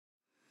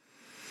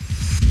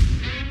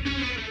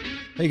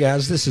Hey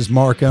guys, this is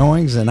Mark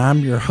Owings, and I'm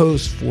your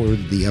host for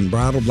the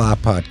Unbridled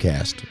Life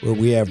podcast, where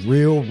we have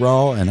real,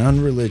 raw, and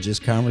unreligious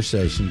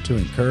conversation to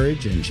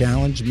encourage and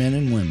challenge men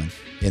and women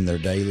in their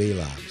daily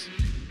lives.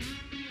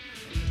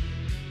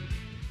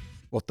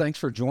 Well, thanks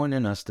for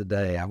joining us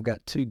today. I've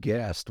got two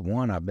guests.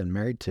 One I've been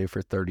married to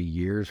for 30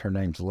 years. Her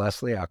name's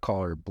Leslie. I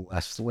call her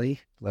Blessley.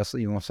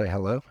 Leslie, you want to say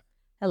hello?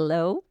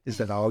 Hello. Is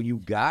that all you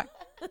got?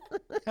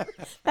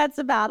 That's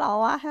about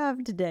all I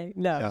have today.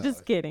 No,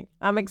 just kidding.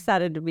 I'm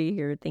excited to be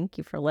here. Thank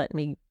you for letting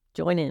me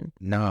join in.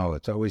 No,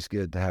 it's always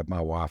good to have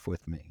my wife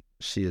with me.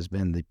 She has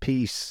been the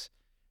peace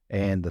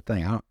and the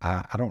thing.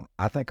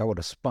 I think I would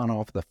have spun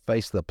off the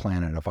face of the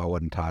planet if I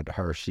wasn't tied to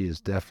her. She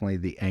is definitely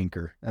the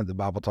anchor. And the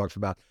Bible talks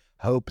about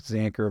hope is the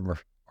anchor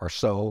of our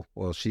soul.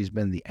 Well, she's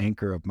been the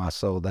anchor of my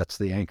soul. That's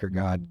the anchor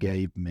God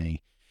gave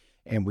me.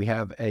 And we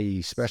have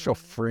a special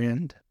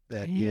friend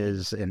that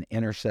is an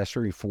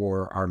intercessory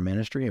for our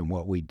ministry and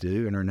what we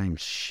do. And her name's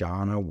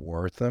Shawna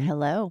Wortham.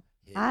 Hello.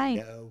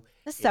 Hi.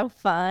 That's so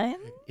fun.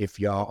 If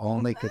y'all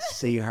only could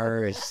see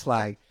her, it's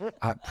like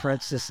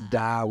Princess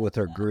Di with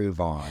her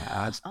groove on.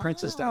 It's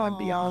Princess Di and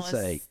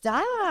Beyonce.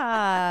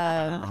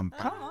 Stop.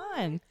 Come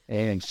on.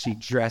 And she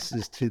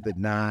dresses to the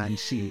nine.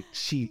 She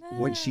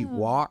when she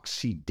walks,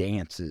 she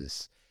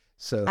dances.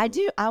 So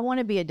I want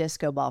to be a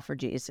disco ball for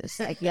Jesus.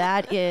 Like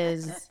that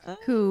is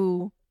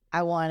who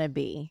I want to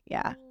be.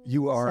 Yeah.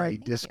 You are a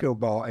disco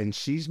ball, and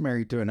she's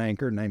married to an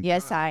anchor named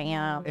Yes, I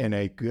am. And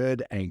a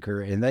good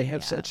anchor. And they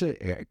have such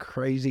a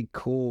crazy,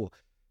 cool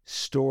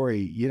story.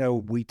 You know,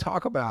 we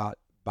talk about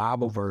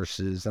Bible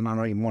verses, and I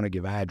don't even want to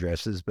give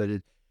addresses, but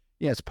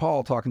it's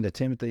Paul talking to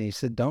Timothy. He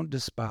said, don't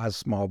despise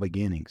small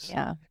beginnings.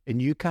 Yeah.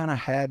 And you kind of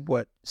had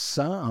what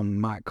some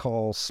might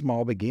call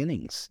small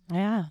beginnings.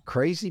 Yeah.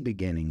 Crazy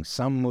beginnings.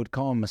 Some would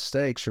call them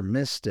mistakes or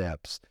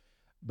missteps.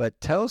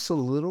 But tell us a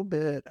little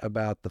bit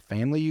about the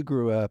family you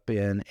grew up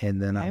in, and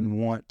then I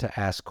want to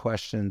ask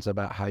questions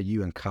about how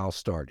you and Kyle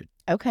started.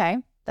 Okay,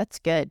 that's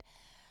good.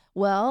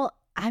 Well,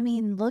 I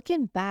mean,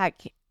 looking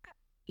back,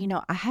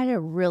 I had a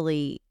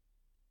really,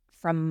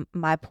 from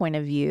my point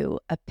of view,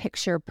 a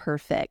picture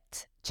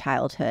perfect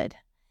childhood.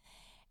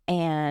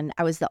 And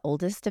I was the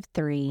oldest of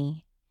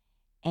three,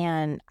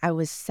 and I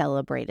was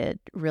celebrated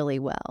really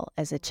well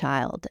as a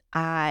child.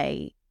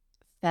 I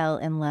fell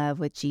in love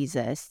with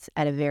Jesus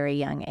at a very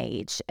young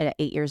age, at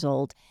 8 years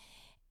old,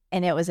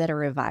 and it was at a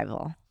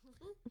revival.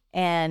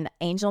 And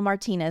Angel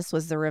Martinez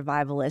was the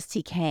revivalist.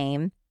 He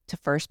came to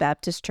First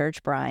Baptist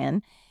Church,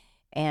 Bryan,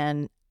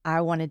 and I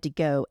wanted to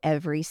go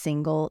every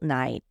single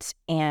night.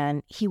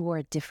 And he wore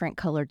a different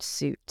colored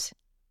suit.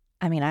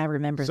 I mean, I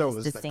remember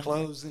this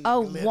distinctly.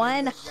 Oh,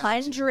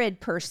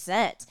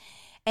 100%.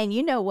 And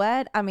you know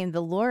what? I mean,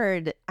 the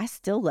Lord, I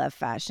still love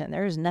fashion.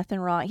 There's nothing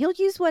wrong. He'll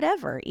use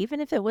whatever, even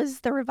if it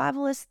was the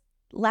revivalist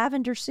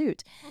lavender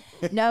suit.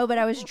 No, but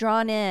I was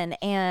drawn in,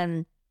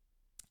 and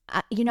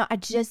I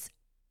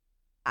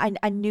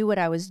knew what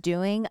I was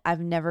doing.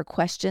 I've never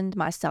questioned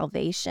my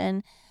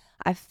salvation.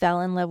 I fell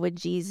in love with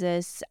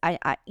Jesus.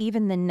 I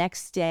even the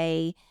next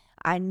day,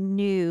 I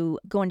knew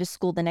going to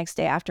school the next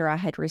day after I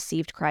had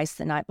received Christ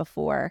the night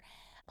before.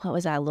 What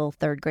was I, a little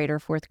third grader,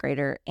 fourth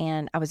grader?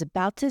 And I was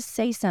about to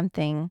say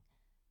something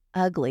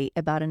ugly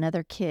about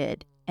another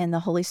kid. And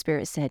the Holy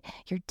Spirit said,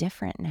 "You're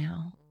different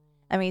now."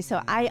 I mean,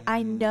 so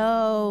I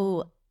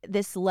know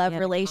this love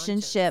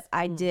relationship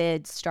I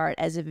did start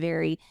as a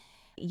very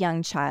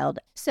young child.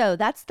 So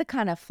that's the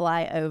kind of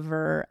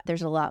flyover.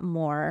 There's a lot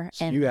more.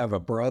 So and you have a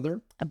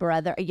brother? A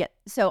brother. Yeah.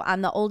 So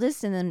I'm the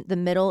oldest, and then the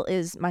middle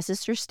is my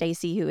sister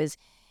Stacy, who is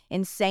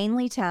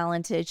insanely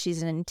talented.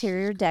 She's an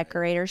interior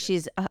decorator.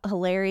 She's a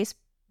hilarious,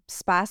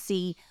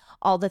 spicy,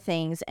 all the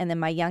things. And then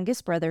my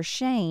youngest brother,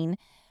 Shane,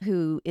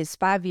 who is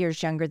 5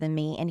 years younger than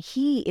me, and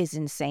he is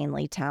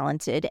insanely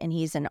talented, and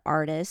he's an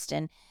artist.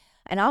 And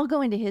I'll go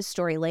into his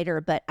story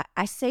later, but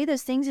I say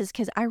those things is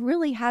because I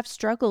really have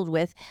struggled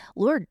with,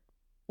 Lord,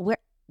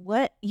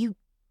 why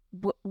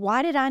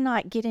did I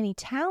not get any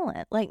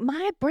talent? Like,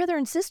 my brother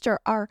and sister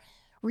are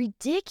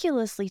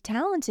ridiculously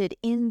talented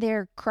in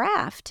their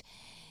craft.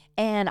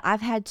 And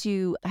I've had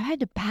to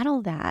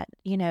battle that,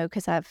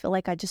 because I feel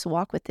like I just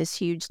walk with this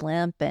huge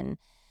limp and,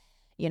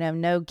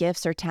 no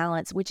gifts or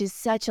talents, which is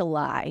such a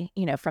lie,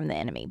 from the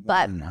enemy.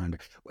 But 100.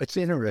 It's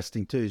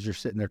interesting too, as you're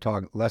sitting there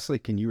talking. Leslie,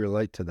 can you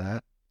relate to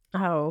that?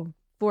 Oh,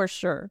 for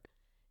sure.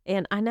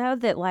 And I know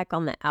that like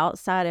on the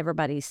outside,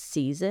 everybody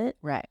sees it.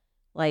 Right.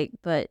 Like,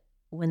 but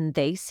when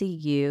they see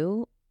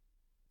you,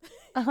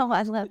 oh,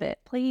 I love it.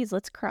 Please,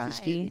 let's cry.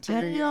 I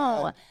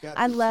know.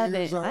 I love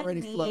it.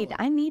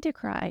 I need to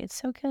cry. It's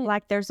so good.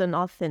 Like there's an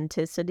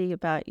authenticity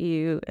about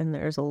you, and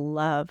there's a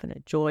love and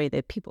a joy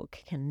that people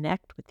can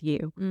connect with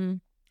you.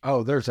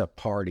 Oh, there's a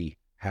party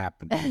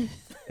happening.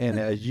 And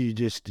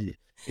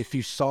if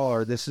you saw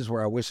her, this is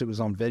where I wish it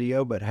was on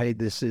video, but hey,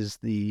 this is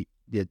the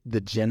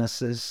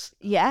Genesis.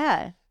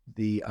 Yeah.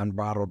 The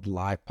Unbridled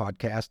Life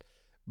podcast.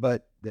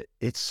 But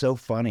it's so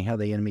funny how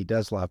the enemy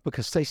does life,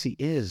 because Stacy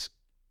is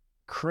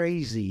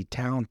crazy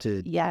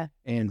talented Yeah.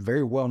 and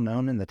very well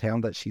known in the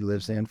town that she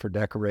lives in for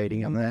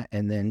decorating and that.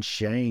 And then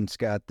Shane's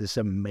got this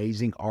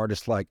amazing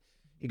artist, like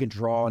he can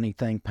draw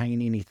anything,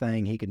 paint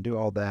anything, he can do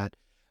all that.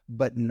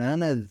 But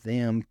none of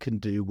them can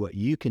do what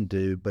you can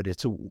do. But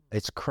it's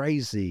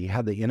crazy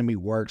how the enemy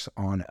works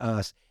on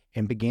us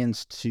and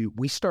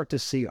we start to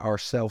see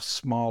ourselves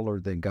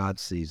smaller than God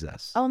sees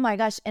us. Oh my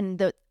gosh. And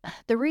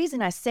the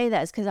reason I say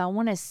that is because I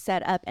want to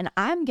set up, and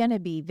I'm going to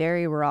be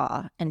very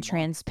raw and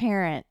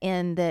transparent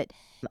in that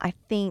I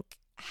think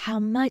how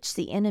much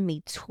the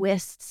enemy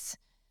twists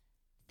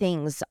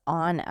things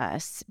on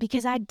us,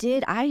 because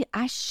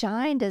I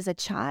shined as a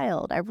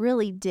child. I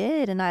really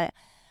did. And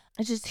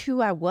it's just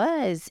who I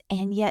was.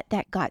 And yet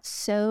that got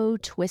so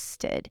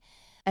twisted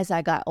as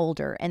I got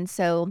older. And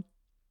so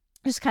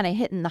just kind of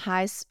hitting the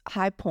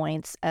high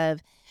points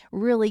of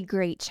really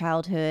great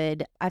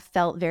childhood. I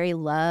felt very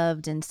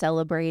loved and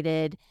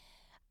celebrated.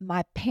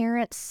 My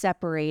parents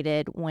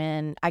separated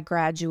when I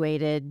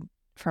graduated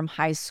from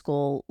high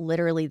school.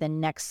 Literally the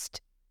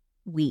next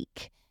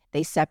week,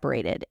 they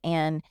separated.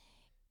 And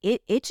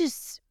it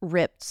just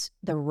ripped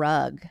the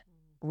rug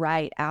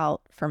right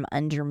out from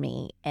under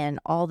me and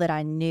all that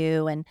I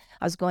knew. And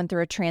I was going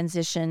through a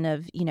transition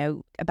of,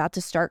 about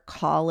to start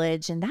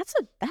college. And that's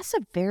a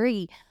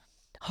very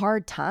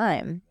hard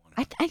time.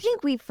 I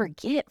think we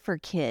forget for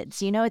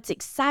kids, it's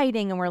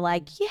exciting and we're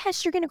like,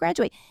 yes, you're going to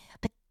graduate.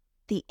 But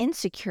the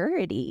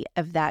insecurity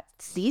of that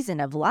season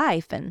of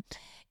life. And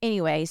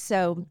anyway,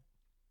 so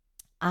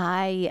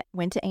I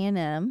went to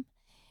A&M.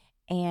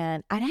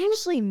 And I'd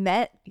actually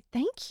met,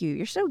 thank you.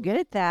 You're so good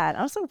at that.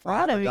 I'm so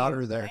proud of you. I got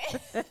her there.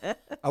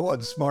 I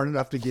wasn't smart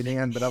enough to get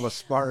in, but I was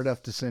smart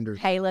enough to send her.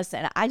 Hey,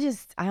 listen,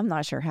 I'm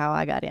not sure how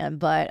I got in,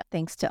 but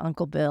thanks to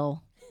Uncle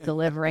Bill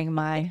delivering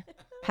my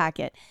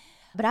packet.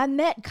 But I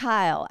met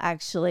Kyle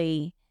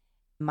actually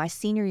my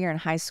senior year in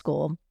high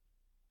school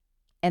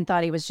and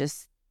thought he was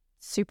just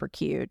super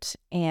cute.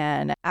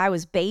 And I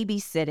was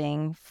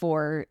babysitting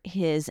for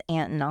his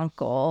aunt and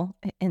uncle,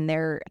 and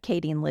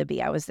Katie and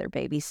Libby, I was their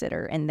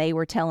babysitter. And they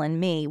were telling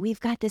me,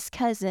 we've got this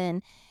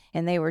cousin.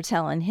 And they were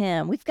telling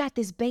him, we've got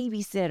this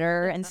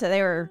babysitter. And so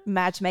they were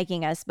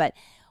matchmaking us. But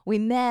we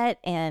met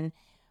and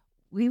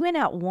we went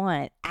out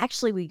once.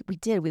 Actually, we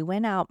did. We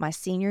went out my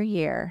senior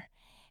year.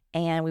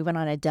 And we went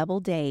on a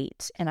double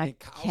date, and I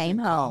came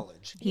home.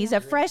 College. He's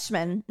a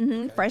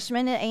freshman,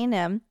 freshman at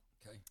A&M,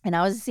 and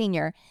I was a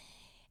senior.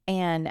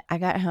 And I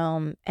got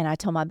home, and I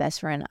told my best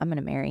friend, I'm going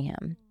to marry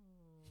him.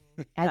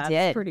 I did.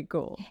 That's pretty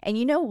cool. And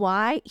you know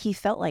why? He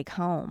felt like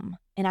home,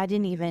 and I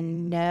didn't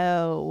even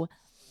know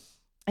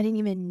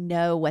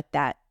what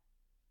that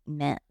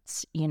meant,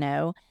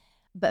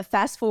 But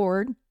fast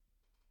forward,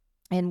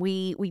 and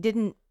we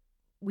didn't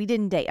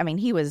date. I mean,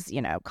 he was,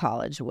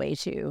 college way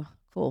too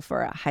cool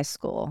for a high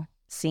school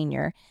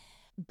senior.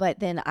 But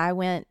then I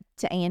went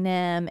to A&M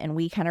and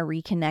we kind of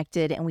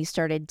reconnected and we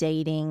started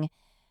dating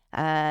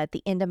at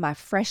the end of my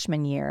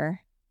freshman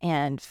year.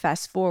 And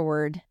fast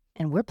forward,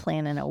 and we're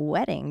planning a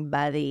wedding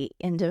by the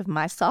end of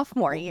my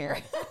sophomore year.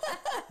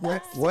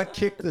 What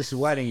kicked this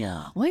wedding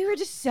out? We were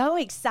just so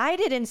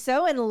excited and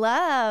so in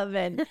love.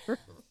 And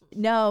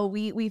no,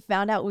 we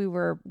found out we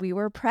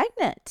were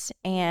pregnant.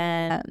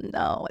 And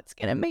no, it's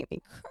going to make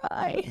me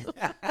cry.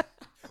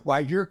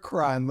 While you're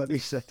crying, let me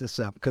set this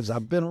up because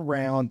I've been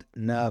around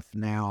enough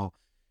now.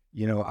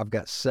 I've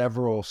got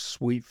several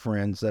sweet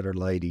friends that are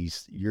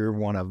ladies. You're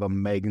one of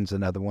them. Megan's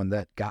another one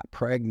that got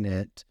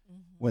pregnant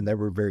when they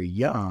were very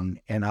young.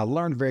 And I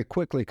learned very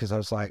quickly because I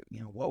was like,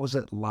 what was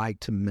it like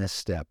to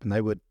misstep? And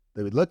they would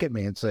look at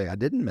me and say, I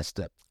didn't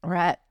misstep.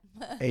 Right.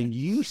 And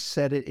you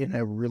said it in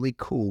a really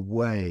cool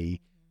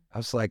way. I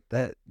was like,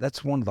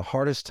 that's one of the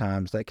hardest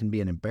times. That can be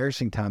an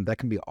embarrassing time. That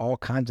can be all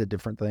kinds of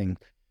different things.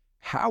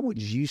 How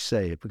would you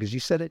say it? Because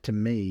you said it to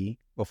me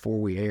before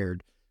we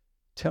aired.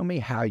 Tell me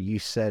how you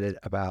said it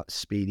about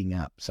speeding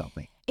up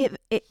something.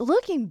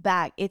 Looking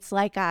back, it's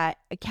like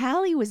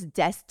Callie was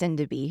destined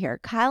to be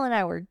here. Kyle and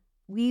I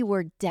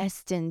were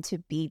destined to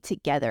be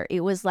together.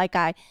 It was like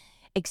I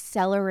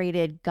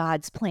accelerated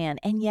God's plan,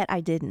 and yet I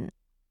didn't.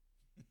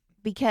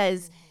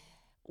 Because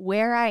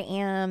where I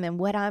am and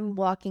what I'm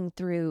walking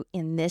through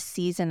in this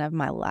season of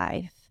my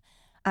life,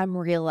 I'm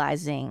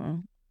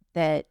realizing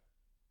that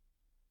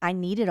I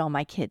needed all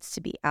my kids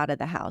to be out of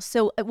the house.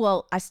 So,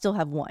 well, I still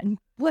have one.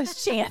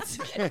 Was Chance.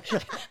 Chance,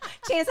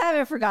 I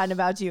haven't forgotten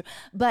about you.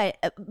 But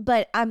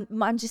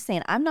I'm just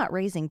saying, I'm not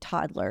raising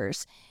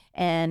toddlers.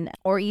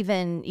 Or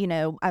even,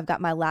 I've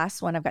got my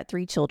last one. I've got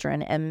 3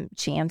 children, and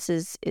Chance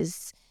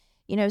is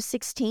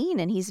 16,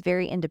 and he's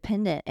very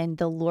independent. And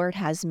the Lord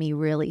has me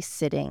really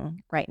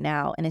sitting right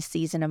now in a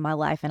season of my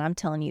life. And I'm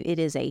telling you, it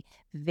is a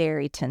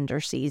very tender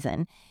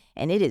season,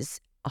 and it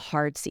is a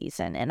hard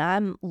season. And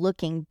I'm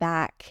looking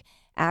back.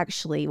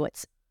 Actually,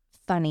 what's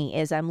funny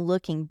is I'm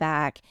looking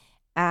back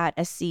at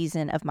a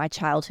season of my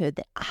childhood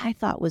that I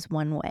thought was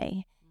one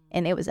way,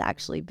 and it was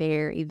actually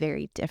very,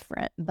 very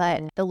different.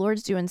 But the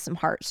Lord's doing some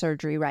heart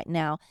surgery right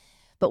now.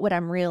 But what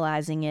I'm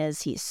realizing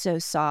is He's so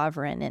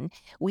sovereign, and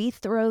we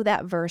throw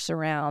that verse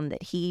around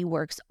that He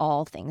works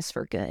all things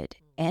for good.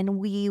 and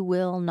we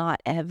will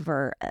not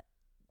ever,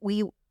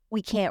 we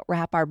can't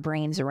wrap our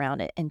brains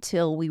around it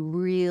until we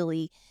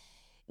really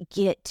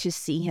get to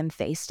see him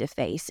face to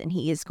face. And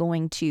he is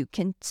going to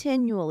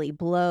continually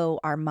blow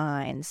our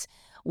minds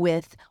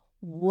with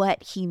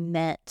what he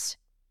meant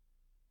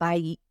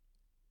by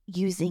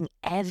using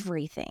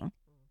everything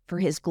for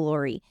his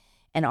glory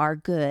and our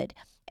good.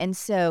 And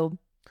so,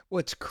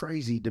 what's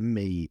crazy to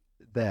me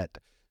that,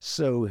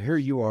 so here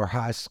you are,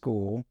 high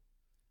school,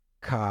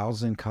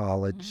 Kyle's in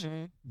college,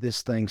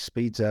 this thing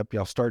speeds up,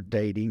 y'all start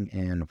dating,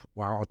 and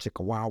wow,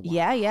 chicka wow,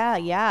 wow.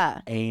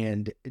 Yeah.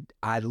 And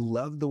I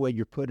love the way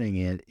you're putting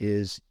it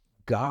is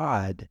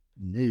God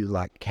knew,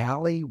 like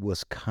Callie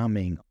was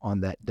coming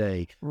on that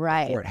day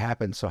before it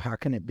happened. So how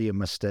can it be a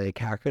mistake?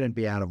 How can it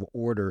be out of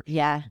order?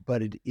 Yeah.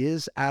 But it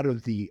is out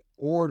of the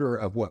order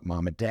of what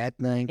mom and dad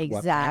think,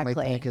 what family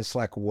think. It's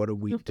like, what do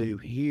we do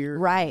here?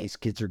 Right. These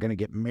kids are going to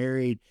get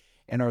married,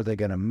 and are they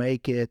going to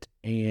make it?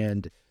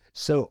 And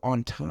so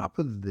on top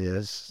of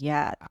this,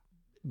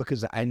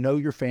 because I know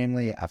your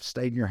family, I've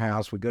stayed in your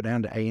house, we go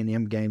down to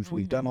A&M games,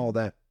 we've done all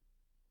that.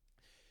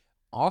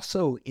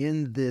 Also,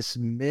 in this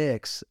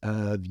mix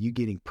of you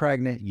getting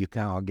pregnant, you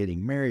kind of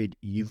getting married,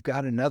 you've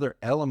got another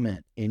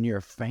element in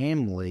your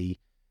family.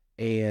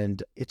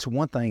 And it's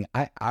one thing,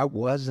 I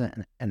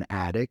wasn't an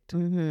addict,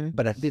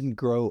 but I didn't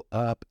grow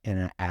up in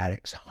an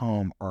addict's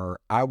home, or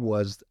I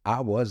was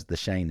the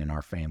Shane in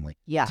our family.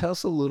 Yeah. Tell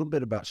us a little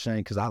bit about Shane,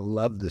 because I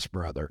love this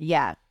brother.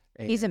 Yeah.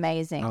 And, he's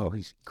amazing. Oh,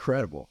 he's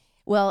incredible.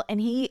 Well,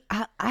 and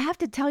I have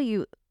to tell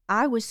you,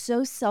 I was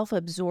so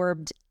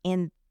self-absorbed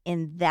in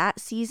that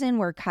season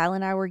where Kyle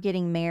and I were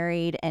getting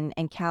married and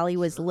Callie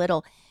was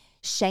little.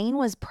 Shane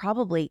was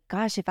probably,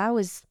 gosh, if I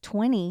was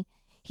 20,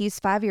 he's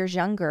 5 years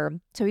younger,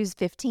 so he was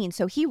 15.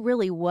 So he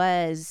really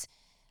was,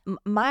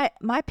 my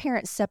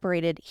parents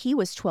separated, he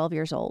was 12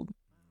 years old.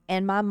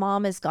 And my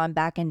mom has gone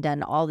back and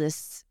done all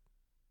this,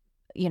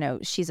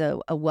 she's a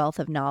wealth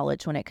of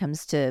knowledge when it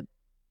comes to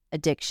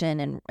addiction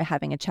and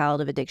having a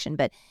child of addiction.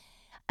 But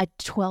a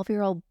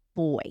 12-year-old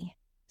boy,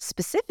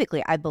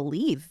 specifically, I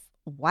believe,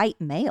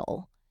 white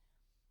male,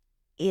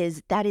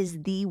 that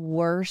is the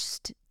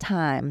worst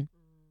time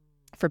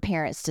for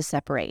parents to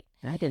separate.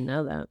 I didn't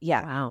know that.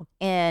 Yeah. Wow.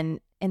 And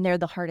they're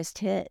the hardest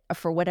hit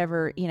for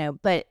whatever,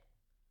 but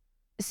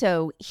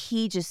so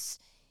he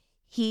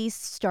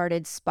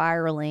started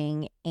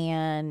spiraling,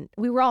 and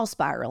we were all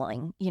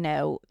spiraling, in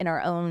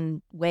our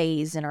own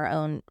ways, in our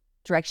own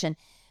direction.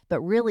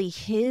 But really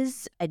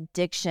his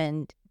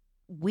addiction,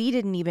 we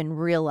didn't even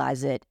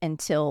realize it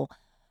until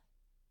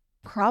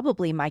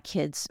probably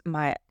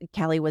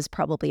Callie was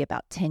probably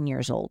about 10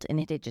 years old, and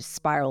it had just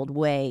spiraled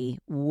way,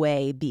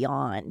 way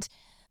beyond,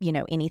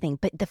 anything.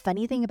 But the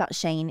funny thing about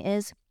Shane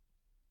is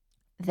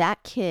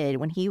that kid,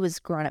 when he was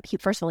growing up,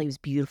 first of all, he was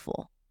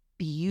beautiful.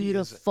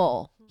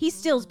 Beautiful. He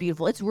still's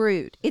beautiful. It's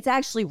rude. It's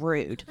actually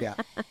rude. Yeah.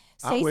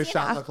 I wish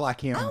I looked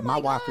like him. Oh my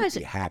wife gosh. would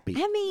be happy.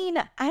 I mean,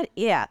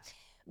 yeah.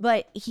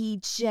 But he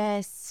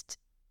just,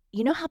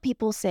 how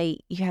people say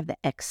you have the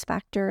X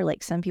factor?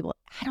 Like some people,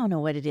 I don't know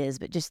what it is,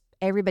 but just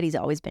everybody's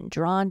always been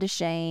drawn to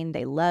Shane.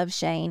 They love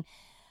Shane.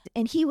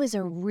 And he was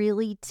a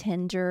really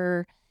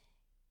tender,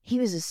 he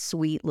was a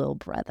sweet little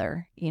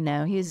brother, he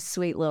was a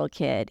sweet little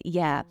kid.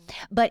 Yeah.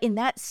 But in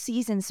that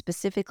season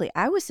specifically,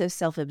 I was so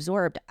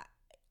self-absorbed.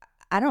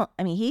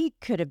 He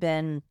could have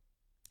been,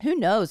 who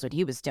knows what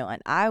he was doing.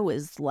 I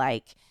was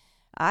like,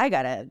 I've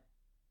got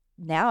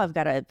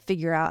to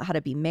figure out how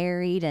to be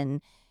married,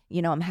 and,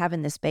 I'm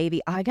having this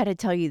baby. I got to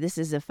tell you, this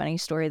is a funny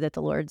story that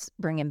the Lord's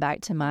bringing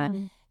back to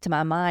my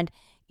mind.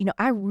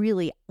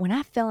 When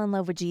I fell in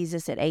love with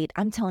Jesus at 8,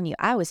 I'm telling you,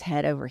 I was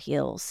head over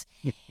heels.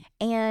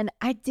 And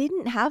I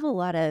didn't have a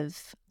lot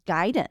of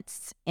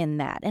guidance in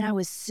that. And I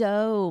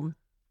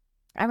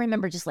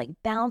remember just like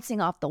bouncing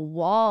off the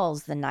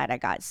walls the night I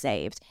got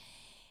saved,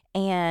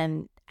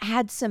 and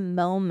had some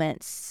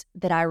moments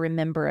that I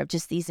remember of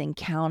just these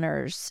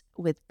encounters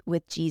with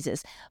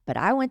Jesus. But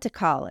I went to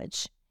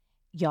college.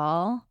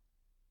 Y'all,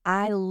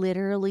 I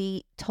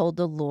literally told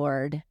the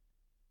Lord,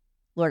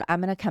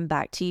 I'm going to come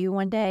back to you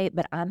one day,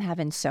 but I'm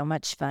having so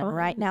much fun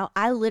right now.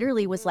 I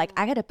literally was like,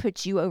 I got to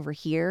put you over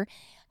here,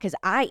 because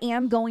I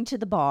am going to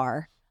the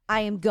bar. I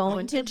am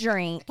going to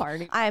drink.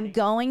 I am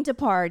going to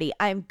party.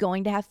 I am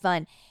going to have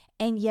fun.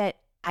 And yet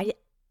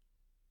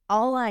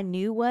all I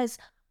knew was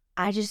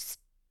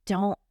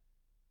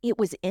it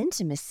was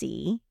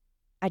intimacy.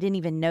 I didn't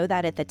even know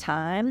that at the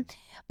time,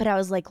 but I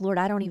was like, Lord,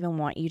 I don't even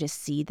want you to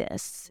see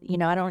this.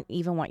 I don't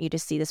even want you to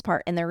see this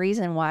part. And the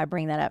reason why I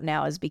bring that up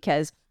now is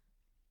because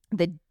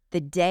the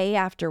day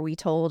after we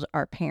told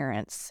our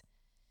parents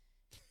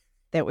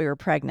that we were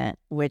pregnant,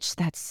 which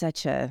that's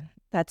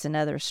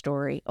another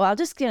story. Well, I'm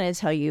just going to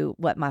tell you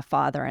what my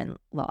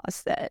father-in-law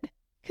said,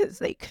 because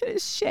they could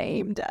have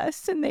shamed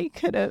us, and they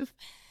could have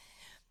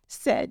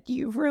said,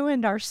 you've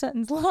ruined our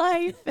son's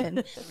life.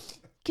 And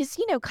because,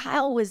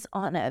 Kyle was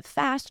on a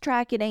fast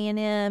track at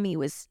A&M. He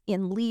was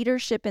in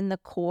leadership in the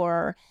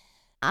Corps.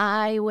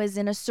 I was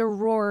in a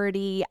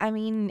sorority.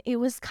 It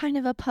was kind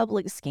of a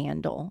public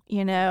scandal,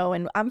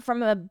 and I'm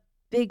from a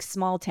big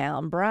small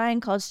town, Bryan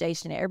College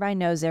Station. Everybody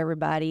knows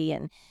everybody.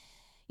 And,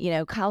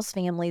 Kyle's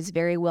family is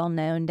very well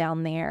known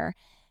down there.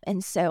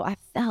 And so I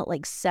felt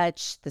like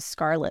such the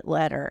scarlet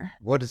letter.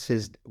 What does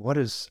his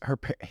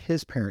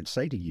parents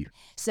say to you?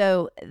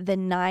 So the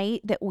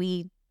night that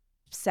we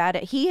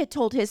he had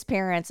told his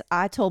parents,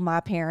 I told my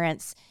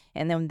parents,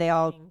 and then they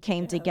all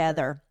came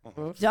together.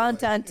 Dun,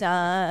 dun,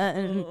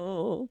 dun.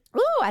 Ooh,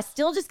 I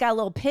still just got a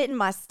little pit in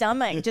my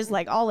stomach, just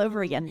like all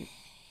over again.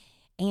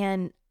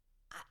 And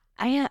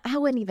I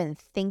wasn't even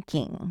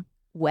thinking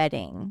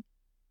wedding.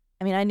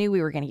 I mean, I knew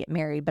we were going to get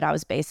married, but I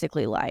was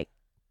basically like,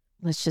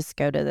 let's just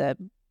go to the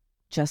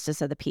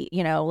justice of the peace,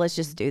 let's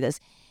just do this.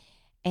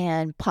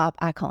 And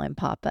I call him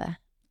Papa.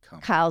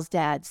 Kyle's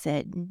dad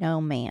said,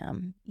 no,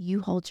 ma'am,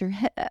 you hold your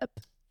head up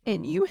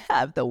and you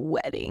have the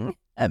wedding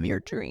of your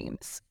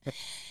dreams. And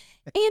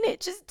it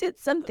just did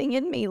something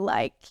in me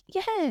like,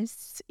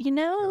 yes,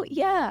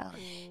 yeah.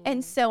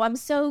 And so I'm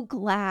so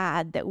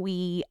glad that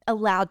we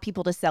allowed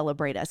people to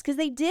celebrate us because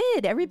they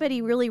did.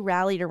 Everybody really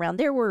rallied around.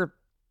 There were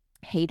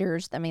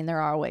haters. I mean,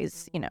 there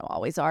always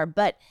are.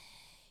 But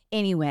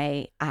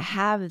anyway, I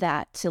have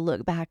that to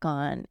look back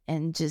on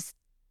and just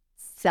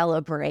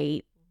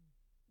celebrate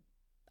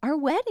our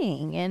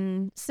wedding.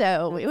 And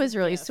so it was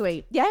really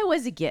sweet. Yeah, it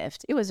was a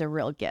gift. It was a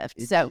real gift.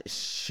 It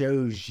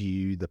shows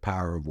you the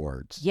power of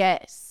words.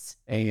 Yes.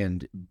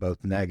 And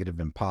both negative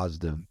and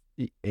positive.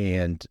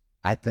 And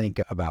I think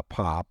about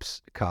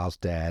Pops, Kyle's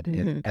dad,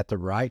 and at the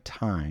right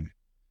time,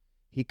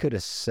 he could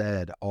have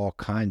said all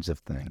kinds of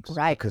things.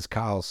 Right. Because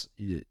Kyle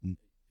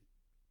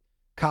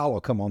will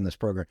come on this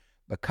program.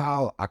 But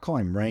Kyle, I call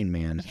him Rain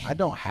Man. I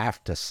don't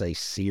have to say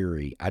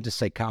Siri. I just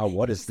say, Kyle,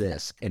 what is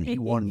this? And he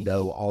wanted to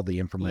know all the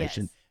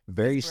information. Yes.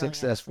 Very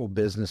successful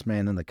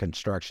businessman in the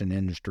construction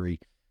industry,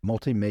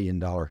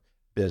 multi-million-dollar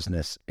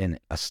business, and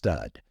a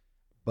stud.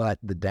 But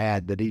the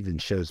dad that even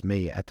shows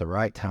me at the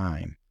right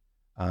time,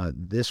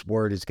 this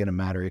word is going to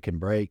matter. It can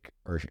break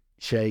or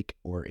shake,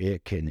 or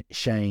it can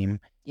shame.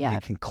 Yeah.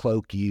 It can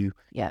cloak you.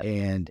 Yeah.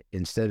 And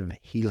instead of,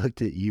 he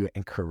looked at you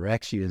and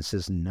corrects you and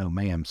says, no,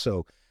 ma'am.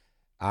 So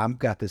I've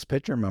got this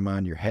picture in my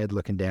mind, your head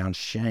looking down,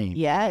 shame.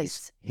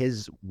 Yes.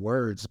 His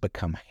words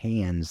become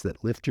hands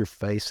that lift your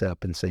face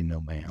up and say, no,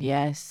 ma'am.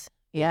 Yes.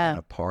 Yeah. We're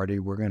a party,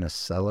 we're going to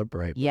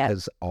celebrate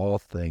because all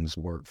things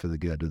work for the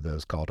good of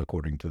those called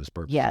according to his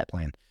purpose and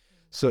plan.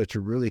 So it's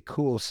really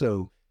cool.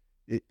 So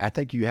I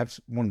think you have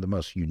one of the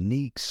most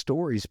unique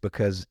stories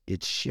because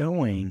it's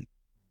showing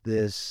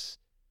this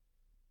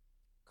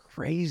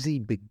crazy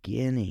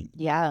beginning.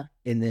 Yeah.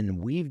 And then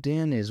weaved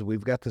in is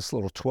we've got this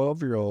little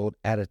 12-year-old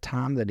at a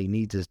time that he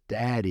needs his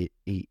dad.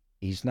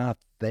 He's not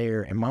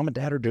there. And mom and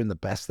dad are doing the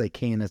best they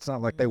can. It's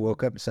not like they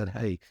woke up and said,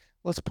 hey,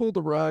 let's pull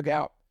the rug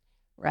out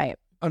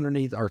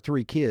underneath our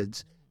 3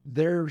 kids.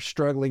 They're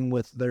struggling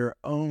with their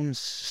own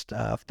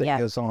stuff that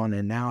goes on,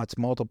 and now it's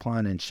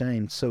multiplying in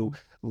shame. So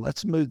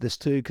let's move this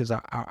too, because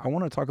I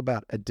want to talk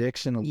about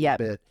addiction a little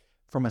bit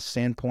from a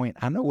standpoint.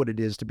 I know what it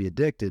is to be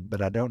addicted,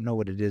 but I don't know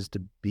what it is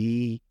to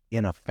be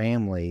in a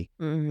family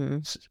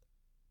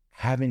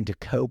having to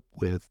cope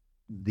with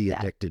the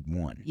addicted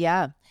one.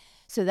 Yeah.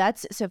 So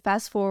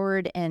fast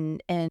forward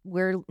and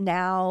we're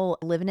now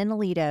living in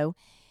Aledo,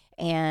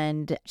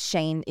 and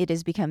Shane, it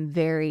has become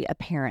very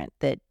apparent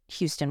that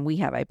Houston, we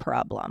have a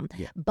problem.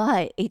 Yeah.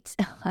 But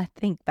I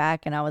think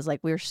back and I was like,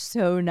 we're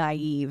so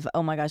naive.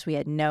 Oh my gosh, we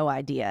had no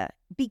idea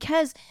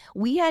because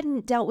we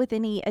hadn't dealt with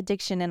any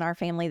addiction in our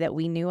family that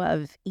we knew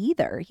of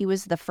either. He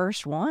was the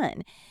first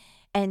one.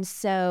 And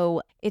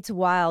so it's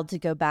wild to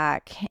go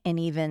back and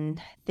even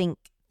think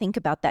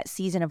about that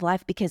season of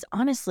life because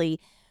honestly,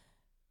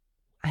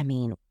 I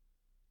mean,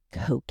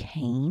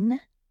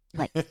 cocaine,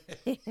 like,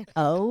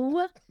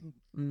 oh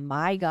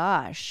my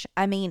gosh.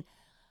 I mean,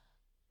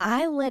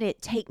 I let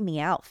it take me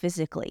out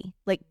physically.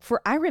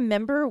 I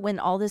remember when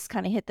all this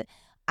kind of hit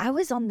I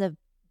was on the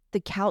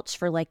couch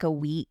for like a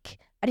week.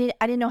 I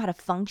didn't know how to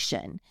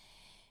function.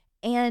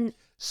 And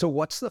so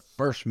what's the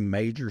first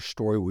major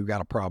story we've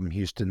got a problem in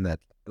Houston that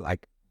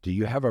do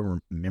you have a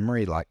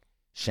memory like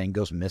Shane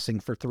goes missing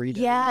for 3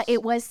 days? Yeah,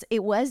 it was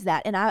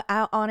that. And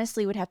I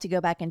honestly would have to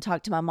go back and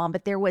talk to my mom,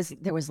 but there was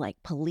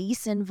like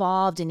police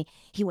involved and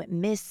he went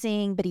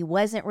missing, but he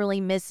wasn't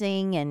really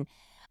missing. And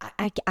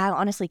I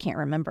honestly can't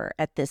remember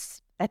at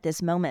this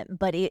moment,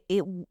 but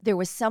there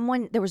was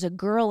a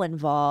girl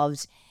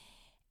involved,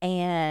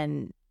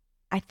 and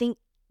I think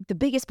the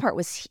biggest part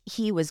was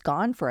he was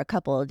gone for a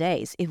couple of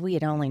days. If we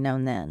had only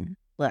known then,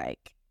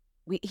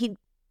 he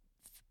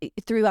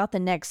throughout the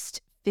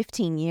next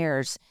 15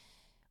 years,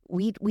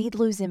 we'd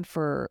lose him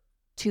for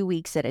 2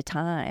 weeks at a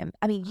time.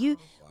 I mean,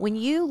 when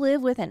you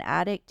live with an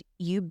addict,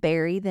 you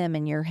bury them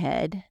in your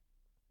head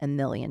a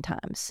million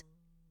times.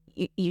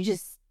 You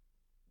just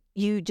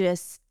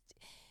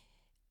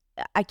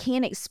I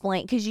can't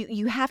explain because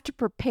you have to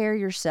prepare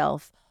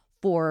yourself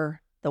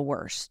for the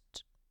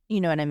worst.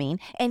 You know what I mean?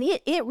 And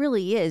it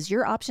really is.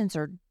 Your options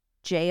are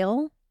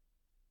jail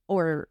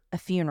or a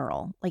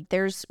funeral. Like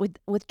there's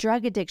with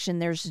drug addiction,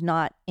 there's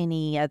not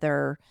any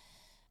other.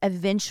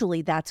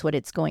 Eventually, that's what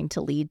it's going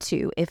to lead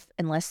to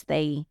unless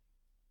they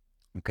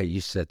Okay,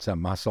 you said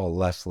something. I saw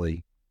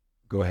Leslie.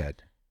 Go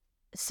ahead.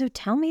 So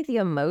tell me the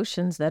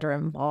emotions that are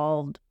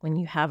involved when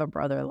you have a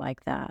brother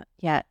like that.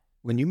 Yeah.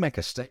 When you make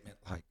a statement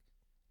like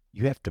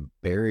you have to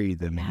bury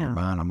them in your Yeah.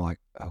 mind, I'm like,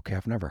 okay,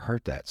 I've never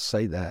heard that.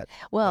 Say that.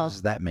 What Well,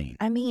 does that mean?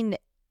 I mean,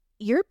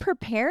 you're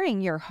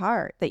preparing your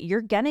heart that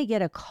you're going to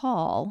get a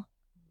call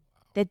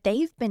that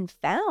they've been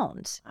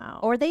found Wow.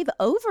 or they've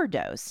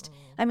overdosed.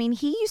 I mean,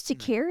 he used to Mm.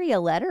 carry a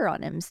letter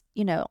on him,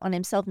 on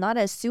himself, not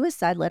a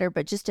suicide letter,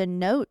 but just a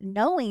note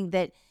knowing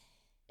that,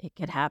 It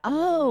could happen.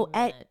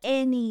 at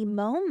any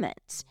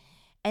moment.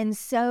 And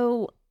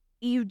so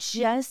you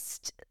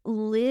just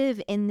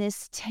live in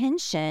this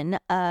tension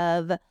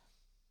of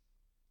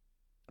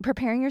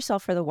preparing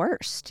yourself for the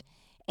worst.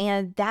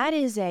 And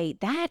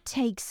that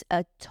takes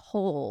a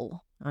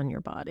toll on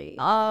your body.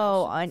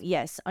 Oh, on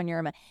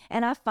your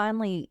and I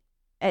finally,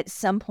 at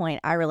some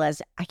point, I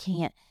realized I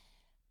can't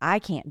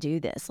do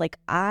this. Like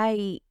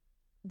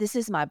this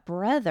is my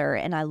brother,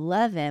 and I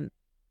love him,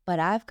 but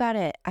I've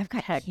got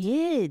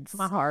kids.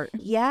 My heart.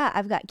 Yeah,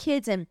 I've got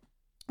kids, and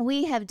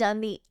we have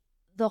done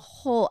the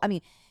whole. I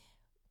mean,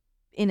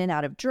 in and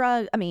out of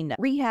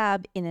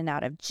rehab, in and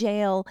out of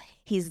jail.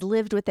 He's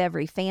lived with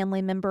every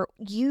family member.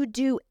 You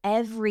do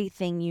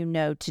everything you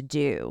know to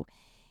do.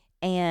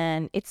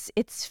 And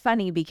it's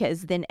funny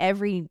because then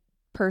every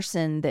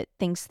person that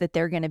thinks that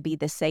they're going to be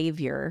the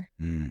savior,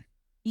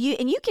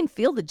 you can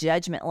feel the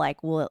judgment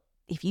like, well,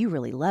 if you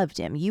really loved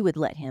him, you would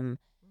let him,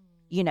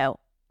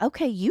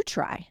 okay, you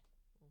try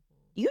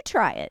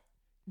it.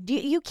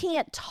 You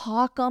can't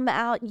talk them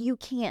out. You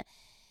can't.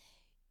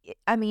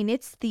 I mean,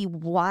 it's the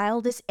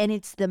wildest and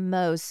it is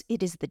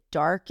the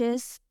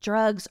darkest.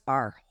 Drugs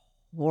are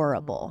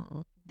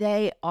horrible.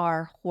 They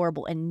are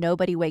horrible. And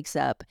nobody wakes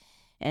up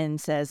and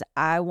says,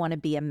 I want to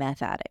be a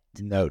meth addict.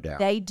 No doubt.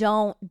 They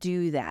don't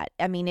do that.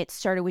 I mean, it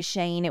started with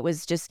Shane. It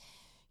was just,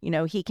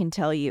 he can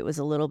tell you it was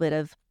a little bit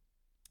of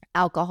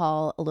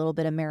alcohol, a little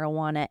bit of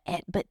marijuana.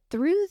 But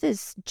through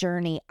this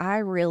journey, I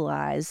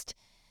realized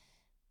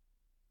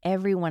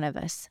every one of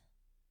us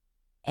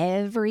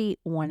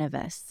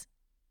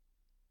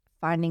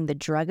finding the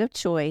drug of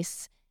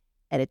choice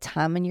at a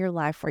time in your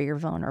life where you're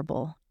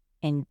vulnerable.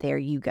 And there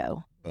you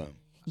go. Boom.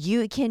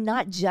 You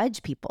cannot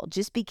judge people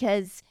just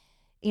because,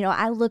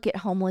 I look at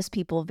homeless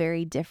people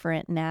very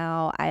different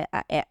now.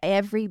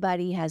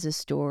 Everybody has a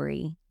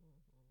story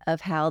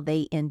of how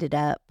they ended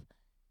up,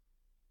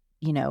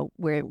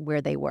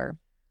 where they were.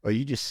 Well,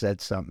 you just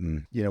said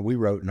something, we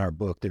wrote in our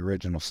book, The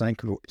Original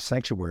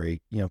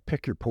Sanctuary,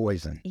 pick your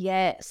poison.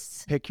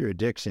 Yes. Pick your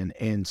addiction.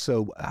 And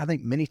so I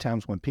think many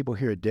times when people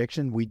hear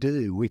addiction, we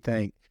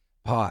think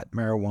pot,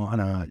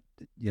 marijuana,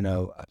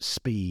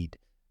 speed,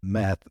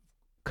 meth,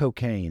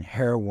 cocaine,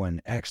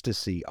 heroin,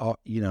 ecstasy,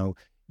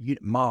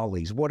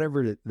 mollies,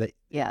 whatever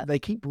they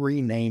keep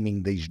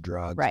renaming these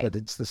drugs, right. But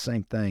it's the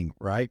same thing,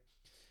 right?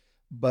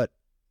 But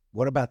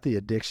what about the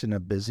addiction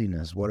of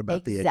busyness? What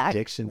about the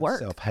addiction of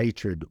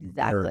self-hatred,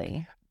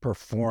 work,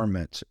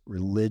 performance,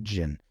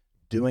 religion,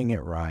 doing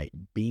it right,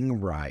 being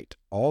right,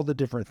 all the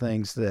different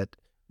things that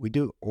we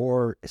do,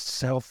 or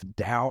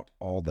self-doubt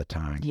all the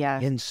time,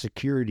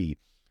 insecurity,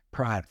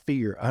 pride,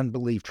 fear,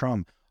 unbelief,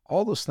 trauma,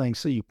 all those things.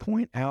 So you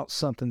point out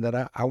something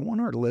that I want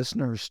our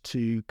listeners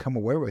to come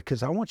away with,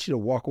 because I want you to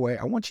walk away.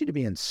 I want you to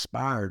be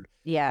inspired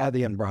by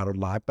the unbridled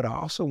life, but I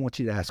also want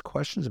you to ask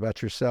questions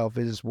about yourself.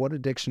 What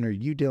addiction are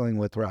you dealing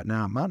with right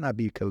now? It might not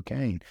be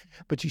cocaine,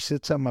 but you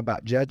said something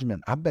about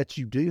judgment. I bet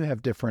you do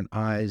have different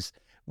eyes.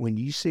 When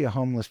you see a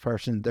homeless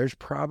person, there's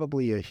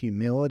probably a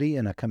humility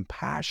and a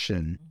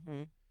compassion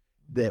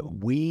that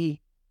we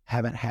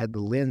haven't had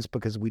the lens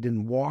because we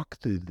didn't walk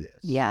through this.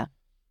 Yeah.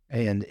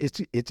 And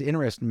it's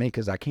interesting to me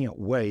because I can't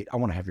wait. I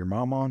want to have your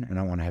mom on and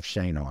I want to have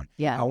Shane on.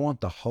 Yeah. I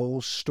want the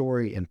whole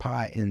story and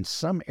pie. In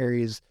some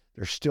areas,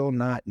 there's still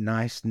not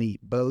nice, neat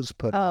bows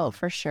put on. Oh,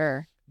 for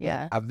sure.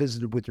 Yeah. I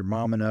visited with your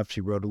mom enough.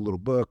 She wrote a little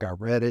book. I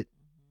read it.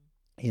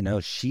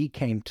 She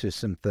came to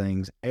some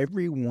things.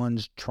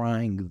 Everyone's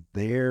trying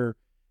their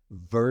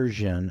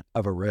version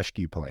of a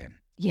rescue plan.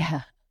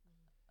 Yeah.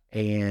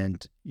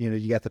 And,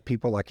 you got the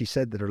people, like you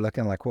said, that are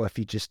looking like, well, if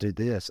you just do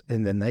this,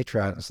 and then they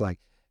try it, it's like,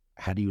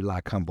 how do you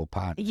like humble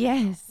pie?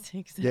 Yes,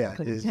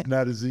 exactly. Yeah, it's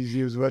not as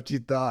easy as what you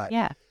thought.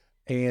 Yeah.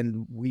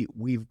 And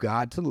we've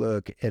got to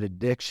look at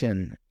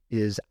addiction.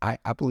 I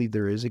believe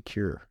there is a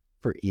cure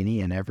for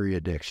any and every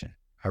addiction.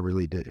 I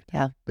really do.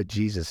 Yeah. But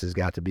Jesus has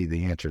got to be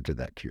the answer to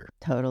that cure.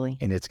 Totally.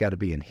 And it's got to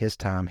be in his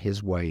time,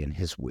 his way, and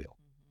his will.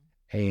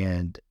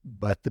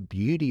 But the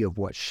beauty of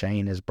what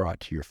Shane has brought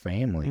to your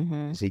family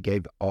is he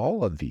gave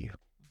all of you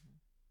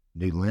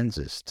new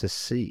lenses to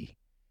see.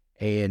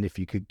 And if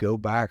you could go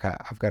back,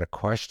 I've got a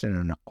question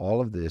on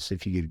all of this.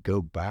 If you could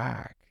go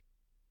back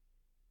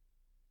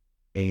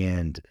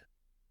and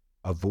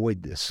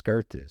avoid this,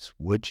 skirt this,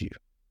 would you?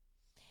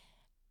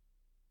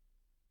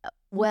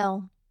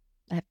 Well,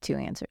 I have two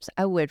answers.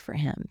 I would for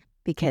him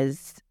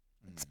because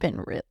it's been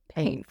really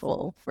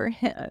painful for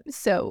him.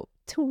 So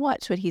to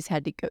watch what he's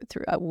had to go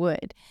through, I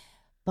would.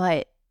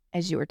 But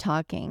as you were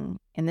talking,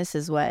 and this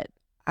is what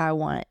I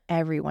want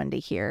everyone to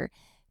hear,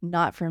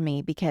 not for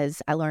me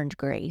because I learned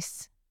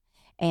grace.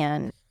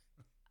 And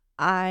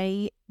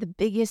the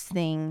biggest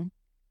thing,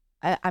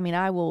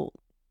 I will,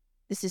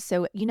 this is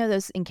so,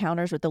 those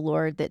encounters with the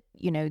Lord that,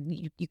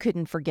 you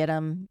couldn't forget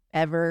them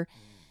ever.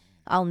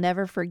 I'll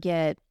never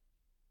forget,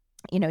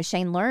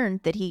 Shane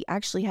learned that he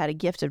actually had a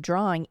gift of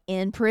drawing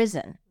in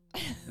prison.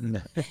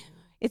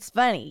 It's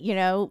funny,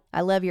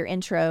 I love your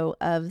intro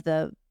of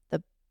the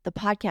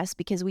podcast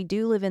because we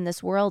do live in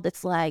this world.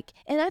 It's like,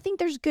 and I think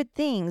there's good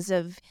things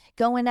of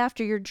going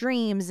after your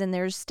dreams and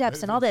there's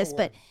steps and all this,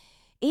 but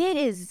it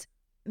is,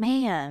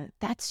 man,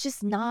 that's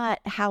just not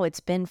how it's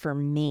been for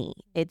me.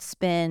 It's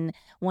been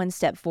one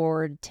step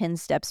forward, 10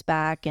 steps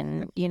back,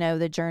 and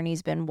the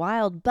journey's been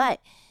wild. But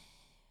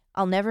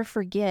I'll never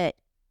forget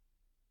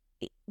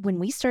when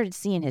we started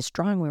seeing his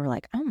drawing, we were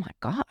like, oh my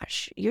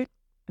gosh, you're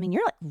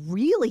like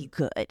really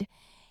good.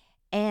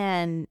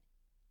 And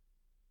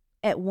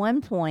at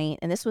one point,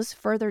 and this was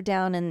further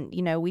down, and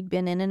we'd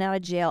been in and out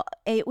of jail.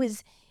 It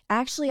was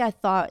actually, I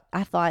thought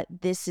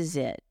this is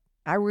it.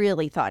 I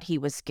really thought he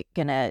was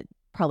gonna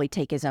probably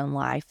take his own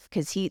life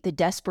because the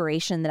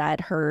desperation that I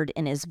had heard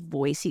in his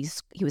voice,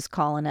 he was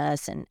calling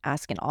us and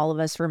asking all of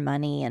us for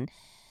money, and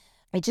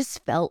it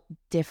just felt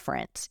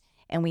different.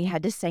 And we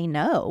had to say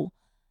no.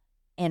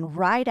 And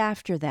right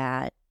after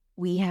that,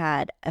 we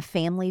had a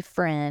family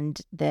friend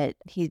that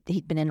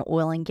he'd been in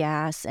oil and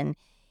gas, and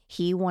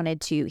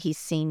he's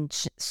seen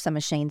some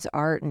of Shane's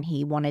art, and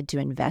he wanted to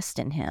invest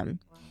in him.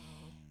 Wow.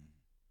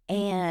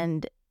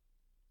 And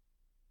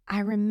I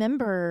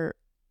remember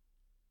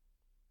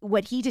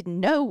what he didn't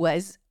know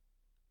was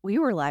we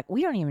were like,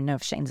 we don't even know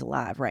if Shane's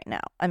alive right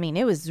now. I mean,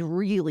 it was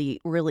really,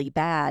 really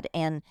bad.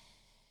 And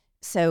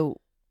so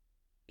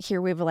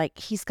here we were like,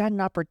 he's got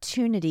an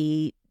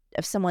opportunity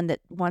of someone that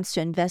wants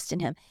to invest in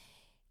him.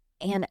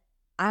 And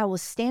I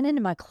was standing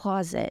in my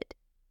closet,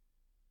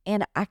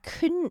 and I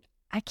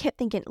kept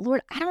thinking,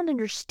 Lord, I don't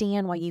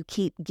understand why you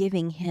keep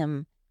giving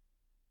him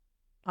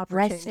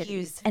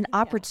rescues and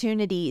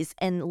opportunities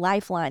and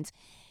lifelines.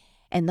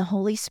 And the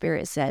Holy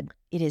Spirit said,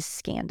 it is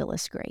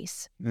scandalous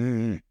grace.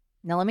 Mm-hmm.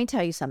 Now, let me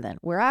tell you something.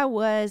 Where I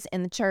was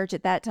in the church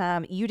at that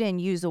time, you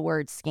didn't use the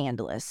word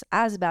scandalous.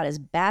 I was about as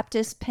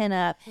Baptist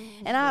pinup,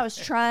 and I was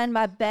trying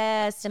my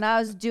best, and I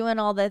was doing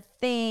all the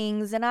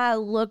things, and I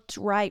looked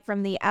right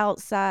from the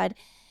outside.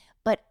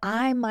 But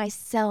I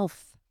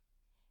myself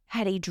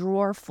had a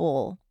drawer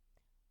full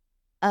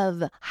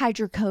of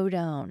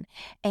hydrocodone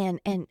and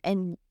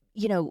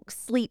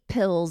sleep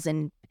pills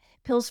and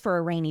pills for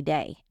a rainy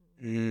day.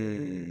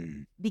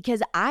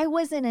 Because I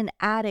wasn't an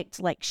addict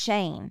like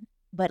Shane.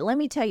 But let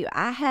me tell you,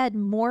 I had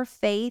more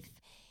faith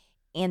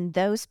in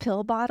those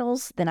pill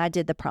bottles than I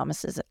did the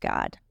promises of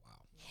God. Wow.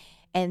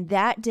 And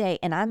that day,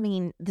 and I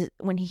mean,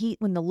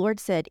 when the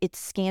Lord said it's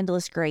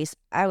scandalous grace,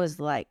 I was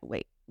like,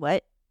 wait,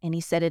 what? And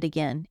he said it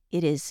again.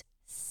 It is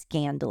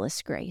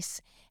scandalous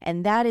grace.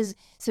 And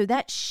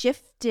that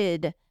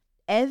shifted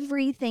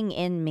everything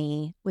in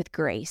me with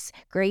grace.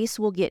 Grace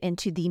will get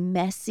into the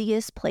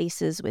messiest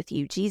places with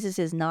you. Jesus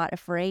is not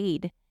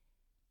afraid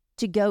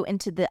to go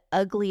into the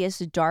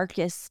ugliest,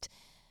 darkest,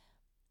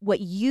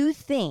 what you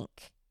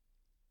think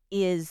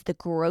is the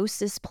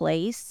grossest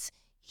place.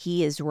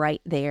 He is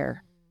right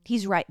there.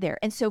 He's right there.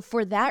 And so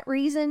for that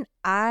reason,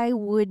 I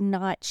would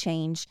not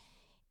change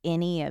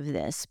any of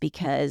this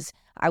because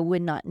I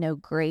would not know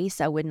grace.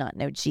 I would not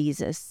know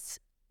Jesus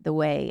the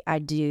way I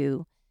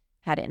do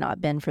had it not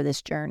been for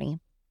this journey.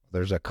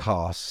 There's a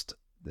cost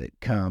that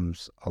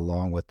comes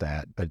along with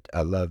that, but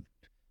I love,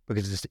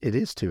 because it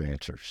is two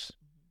answers.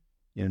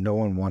 No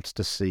one wants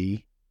to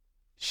see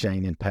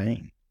Shane in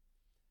pain.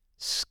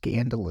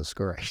 Scandalous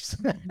grace.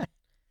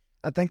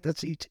 I think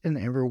that's each and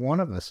every one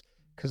of us,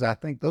 because I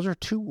think those are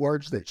two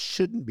words that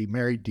shouldn't be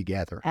married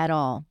together. At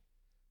all.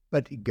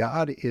 But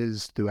God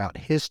is throughout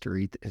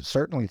history,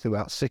 certainly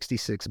throughout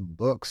 66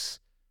 books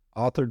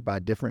authored by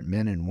different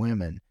men and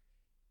women,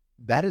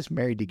 that is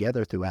married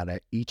together throughout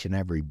each and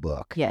every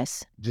book.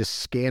 Yes. Just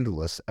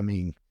scandalous. I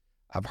mean,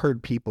 I've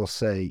heard people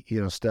say,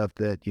 stuff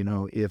that,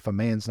 if a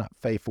man's not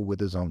faithful with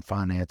his own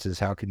finances,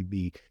 how can he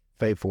be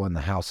faithful in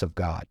the house of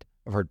God?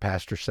 I've heard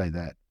pastors say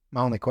that.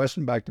 My only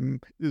question back to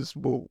him is,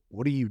 well,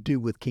 what do you do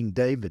with King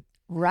David?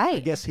 Right. I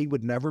guess he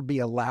would never be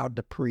allowed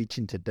to preach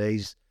in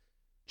today's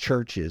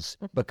churches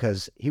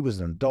because he was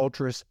an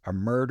adulteress, a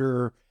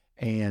murderer,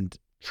 and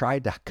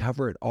tried to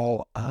cover it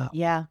all up.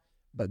 Yeah.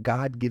 But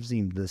God gives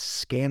him the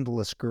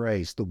scandalous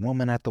grace, the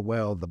woman at the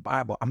well, the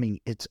Bible. I mean,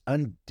 it's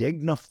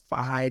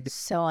undignified,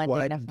 so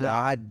undignified what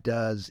God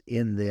does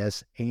in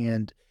this.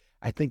 And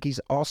I think he's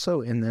also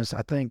in this.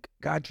 I think,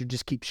 God, you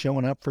just keep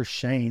showing up for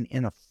Shane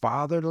in a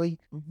fatherly,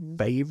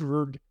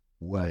 favored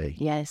way.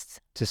 Yes.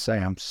 To say,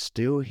 I'm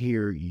still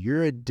here.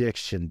 Your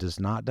addiction does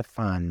not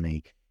define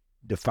me.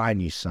 Define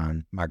you,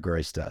 son. My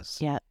grace does.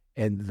 Yeah.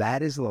 And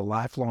that is the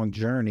lifelong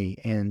journey.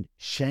 And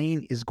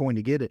Shane is going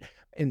to get it.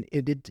 And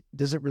it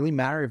doesn't really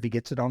matter if he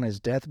gets it on his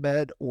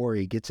deathbed or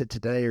he gets it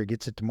today or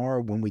gets it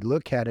tomorrow. When we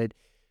look at it,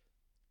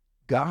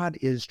 God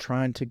is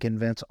trying to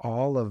convince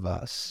all of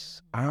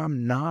us,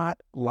 I'm not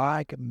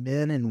like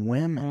men and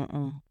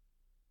women.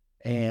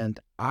 And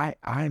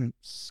I'm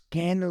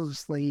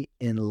scandalously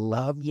in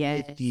love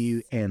with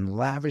you and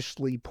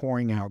lavishly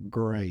pouring out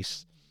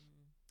grace.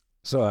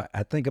 So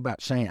I think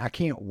about Shane. I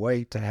can't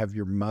wait to have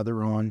your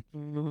mother on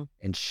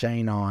and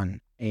Shane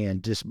on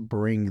and just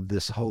bring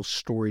this whole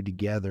story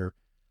together.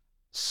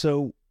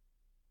 So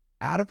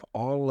out of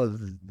all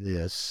of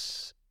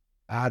this,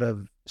 out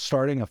of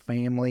starting a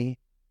family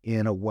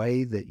in a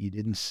way that you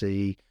didn't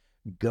see,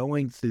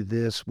 going through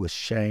this with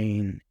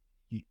Shane,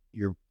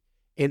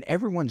 and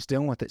everyone's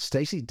dealing with it.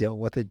 Stacy dealt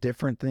with it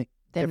differently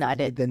than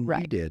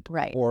you did.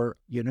 Right. Or,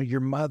 your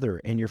mother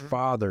and your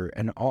father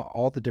and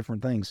all the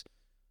different things.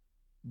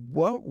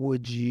 What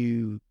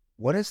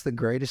is the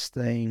greatest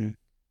thing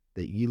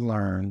that you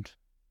learned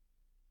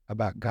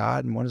about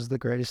God, and what is the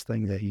greatest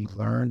thing that you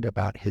learned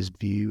about his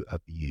view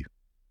of you?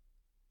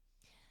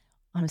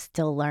 I'm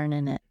still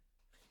learning it.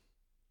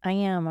 I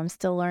am. I'm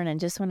still learning.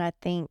 Just when I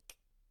think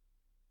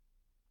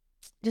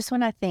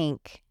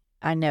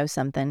I know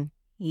something,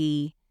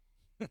 he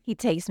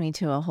takes me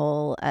to a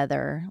whole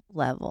other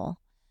level.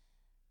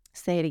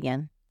 Say it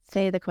again.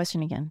 Say the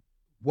question again.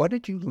 What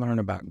did you learn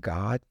about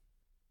God?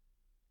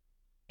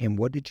 And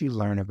what did you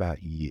learn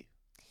about you?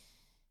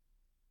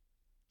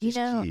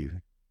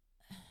 You.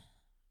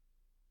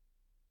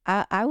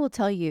 I will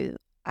tell you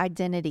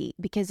identity,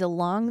 because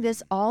along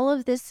this, all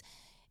of this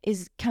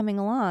is coming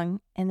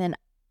along, and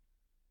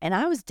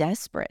I was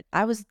desperate.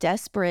 I was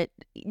desperate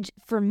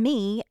for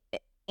me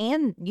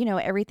and,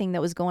 everything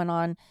that was going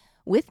on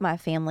with my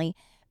family.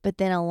 But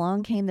then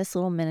along came this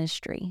little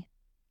ministry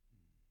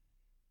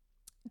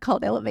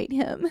called Elevate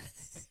Him.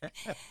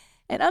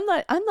 And I'm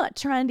not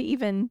trying to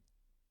even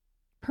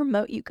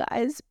promote you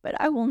guys, but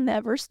I will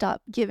never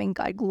stop giving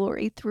God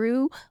glory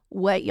through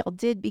what y'all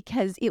did,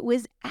 because it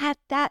was at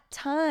that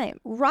time,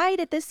 right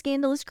at the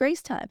Scandalous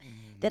Grace time,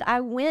 that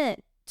I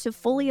went to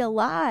Fully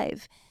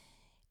Alive,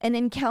 an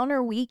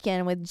encounter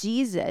weekend with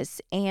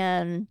Jesus.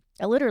 And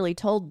I literally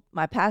told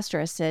my pastor,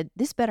 I said,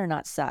 this better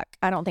not suck.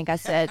 I don't think I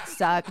said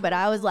suck, but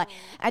I was like,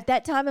 at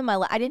that time in my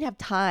life, I didn't have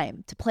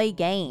time to play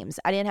games.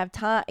 I didn't have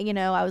time,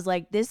 I was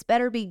like, this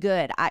better be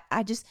good.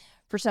 I just,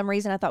 for some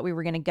reason, I thought we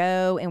were going to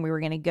go and we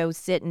were going to go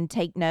sit and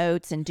take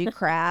notes and do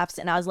crafts.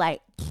 And I was like,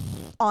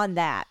 on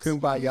that.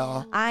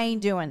 Kumbaya. I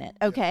ain't doing it.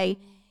 Okay.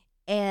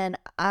 And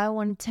I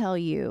want to tell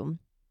you,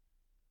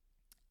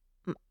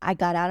 I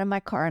got out of my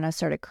car and I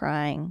started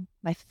crying.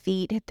 My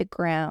feet hit the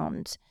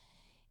ground,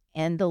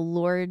 and the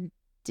Lord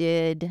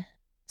did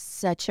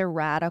such a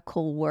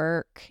radical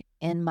work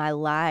in my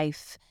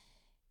life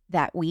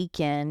that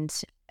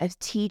weekend of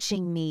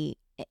teaching me.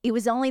 It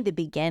was only the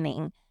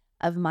beginning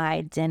of my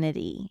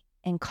identity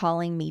and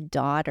calling me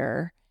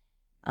daughter,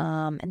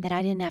 and that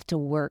I didn't have to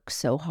work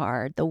so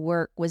hard. The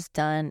work was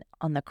done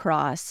on the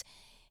cross.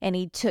 And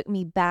he took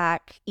me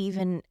back,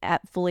 even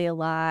at Fully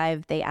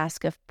Alive. They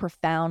ask a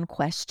profound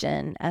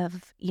question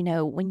of,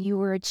 when you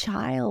were a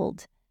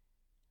child.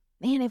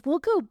 Man, if we'll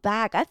go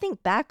back, I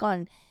think back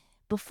on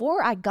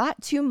before I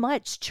got too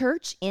much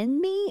church in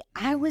me,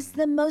 I was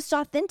the most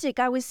authentic.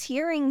 I was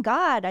hearing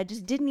God. I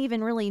just didn't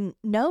even really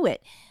know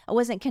it. I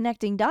wasn't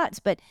connecting dots.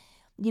 But,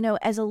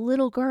 as a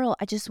little girl,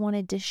 I just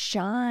wanted to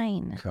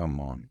shine. Come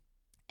on.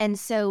 And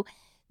so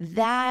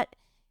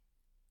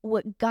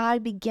what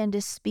God began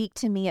to speak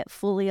to me at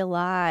Fully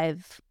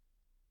Alive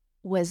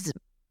was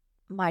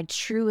my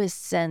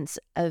truest sense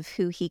of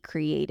who he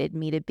created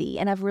me to be.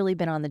 And I've really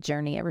been on the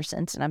journey ever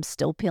since, and I'm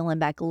still peeling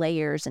back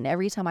layers. And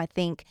every time I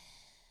think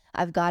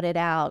I've got it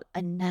out,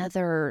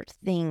 another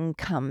thing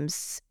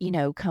comes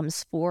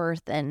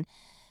forth. And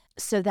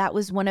so that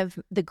was one of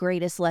the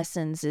greatest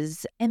lessons,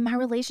 is in my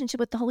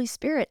relationship with the Holy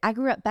Spirit. I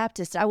grew up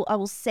Baptist. I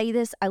will say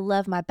this. I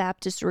love my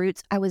Baptist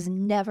roots. I was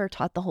never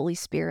taught the Holy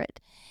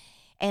Spirit.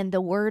 And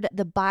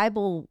the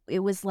Bible,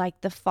 it was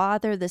like the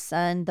Father, the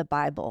Son, the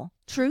Bible,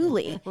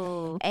 truly.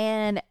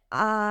 And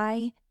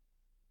I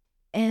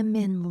am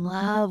in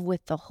love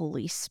with the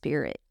Holy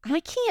Spirit. I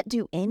can't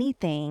do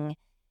anything.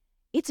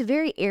 It's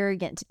very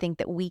arrogant to think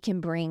that we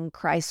can bring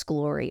Christ's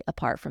glory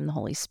apart from the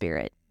Holy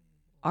Spirit.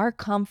 Our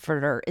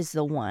comforter is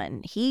the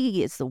one.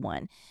 He is the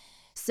one.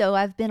 So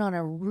I've been on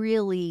a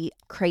really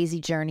crazy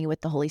journey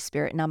with the Holy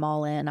Spirit, and I'm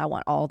all in. I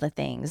want all the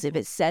things. If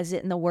it says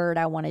it in the Word,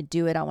 I want to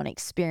do it. I want to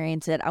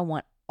experience it. I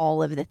want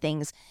all of the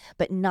things,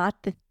 but not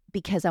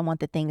because I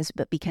want the things,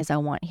 but because I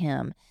want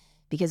him.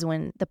 Because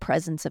when the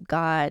presence of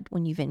God,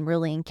 when you've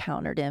really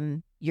encountered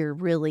him, you're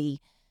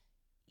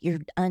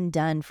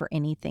undone for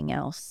anything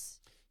else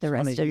the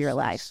rest of your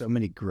life. So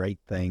many great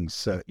things.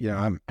 So,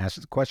 I'm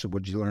asking the question,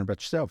 what did you learn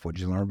about yourself? What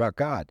did you learn about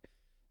God?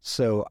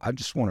 So I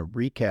just want to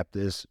recap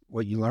this.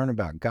 What you learn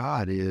about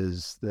God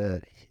is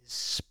that his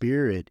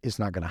spirit is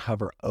not going to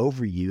hover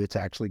over you. It's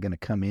actually going to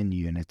come in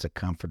you, and it's a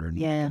comforter and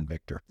a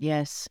convictor.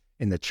 Yes.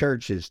 And the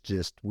church is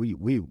just,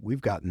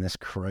 we've gotten this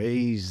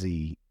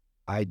crazy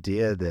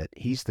idea that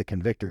he's the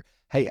convictor.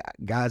 Hey,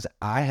 guys,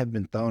 I have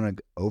been thrown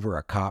over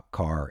a cop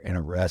car and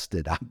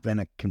arrested. I've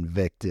been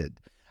convicted.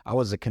 I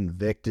was a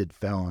convicted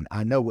felon.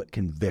 I know what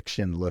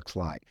conviction looks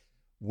like.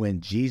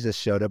 When Jesus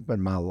showed up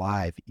in my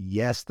life,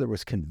 yes, there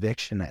was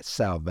conviction at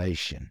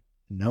salvation.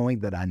 knowing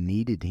that I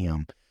needed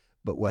him.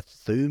 But what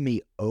threw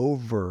me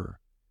over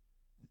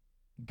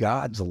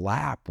God's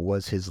lap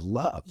was his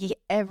love. Yeah,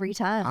 every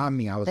time. I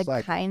mean, I was The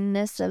like,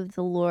 kindness of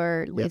the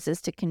Lord leads us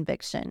to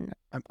conviction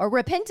or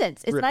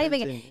repentance. It's not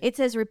even, it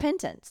says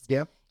repentance.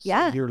 Yep.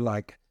 Yeah. So you're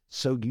like,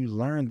 so you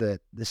learn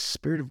that the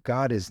Spirit of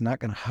God is not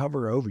going to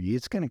hover over you.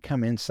 It's going to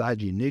come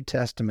inside you, New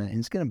Testament, and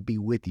it's going to be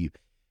with you.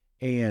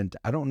 And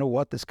I don't know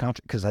what this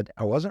because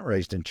I wasn't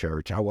raised in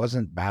church. I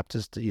wasn't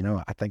Baptist.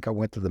 I think I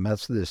went to the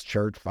Methodist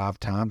church 5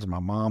 times. My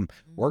mom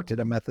worked at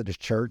a Methodist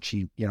church.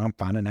 I'm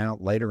finding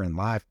out later in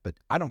life, but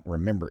I don't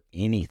remember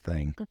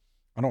anything.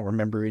 I don't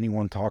remember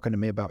anyone talking to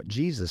me about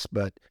Jesus,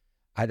 but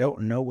I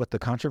don't know what the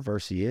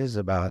controversy is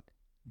about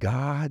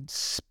God's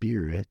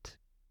Spirit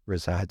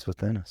resides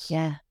within us.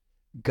 Yeah.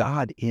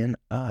 God in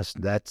us.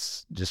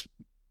 That's just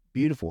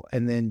beautiful.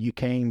 And then you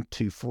came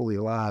to Fully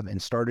Alive and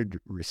started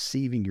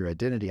receiving your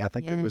identity. I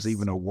think there was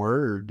even a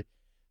word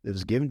that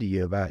was given to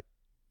you about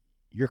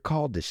you're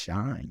called to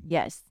shine.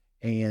 Yes.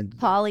 And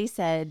Polly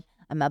said,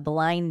 I'm a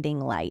blinding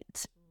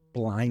light.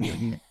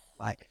 Blinding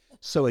light.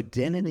 So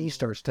identity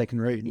starts taking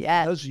root.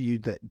 Yeah. Those of you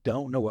that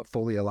don't know what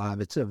Fully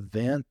Alive, it's an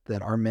event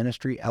that our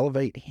ministry,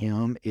 Elevate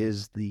Him,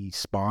 is the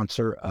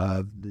sponsor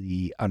of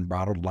the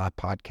Unbridled Life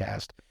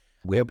podcast.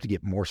 We hope to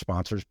get more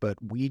sponsors, but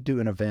we do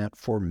an event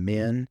for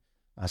men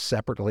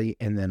separately,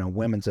 and then a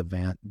women's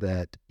event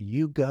that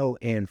you go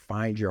and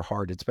find your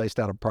heart. It's based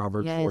out of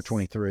Proverbs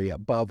 4:23.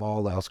 Above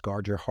all else,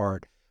 guard your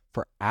heart,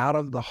 for out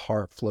of the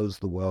heart flows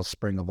the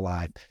wellspring of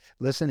life.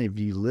 Listen, if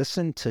you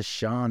listen to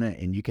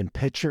Shawna and you can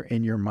picture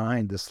in your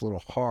mind this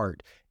little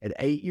heart at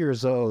 8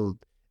 years old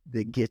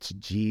that gets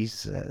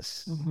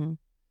Jesus,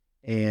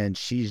 and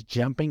she's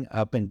jumping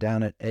up and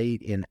down at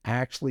 8 and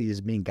actually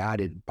is being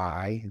guided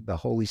by the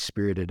Holy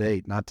Spirit at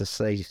 8, not to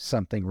say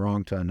something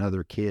wrong to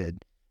another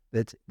kid.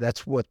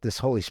 That's what this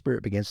Holy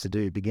Spirit begins to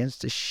do. It begins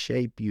to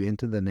shape you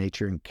into the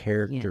nature and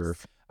character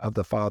of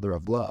the Father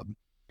of love.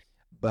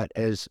 But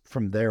as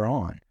from there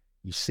on,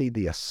 you see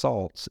the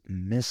assaults,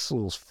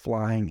 missiles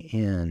flying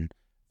in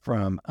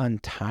from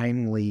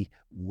untimely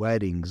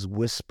weddings,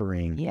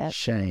 whispering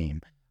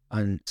shame,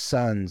 and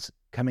sons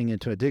coming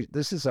into addiction.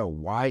 This is a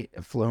white,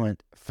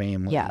 affluent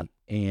family. Yeah.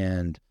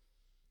 And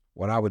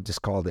what I would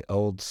just call the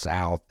old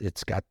South.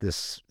 It's got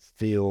this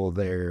feel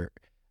there.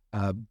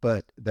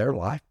 But their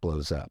life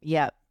blows up.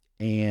 Yep.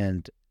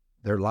 And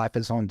their life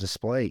is on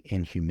display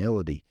in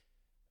humility.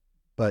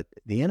 But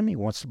the enemy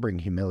wants to bring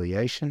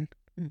humiliation,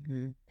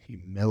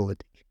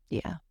 humility.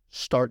 Yeah.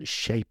 Start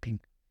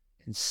shaping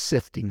and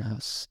sifting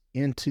us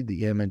into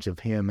the image of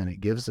him. And it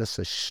gives us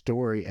a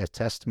story, a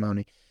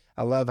testimony.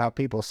 I love how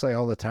people say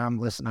all the time,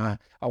 listen, I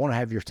want to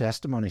have your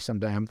testimony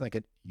someday. I'm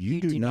thinking,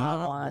 you do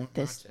not want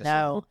this.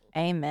 No.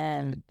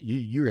 Amen.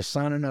 You're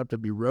signing up to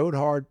be rode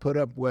hard, put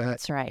up wet.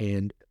 That's right.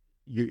 And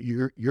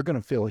you're going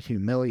to feel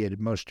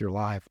humiliated most of your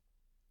life.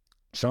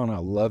 Shawna, I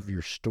love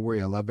your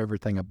story. I love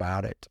everything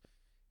about it.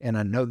 And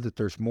I know that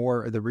there's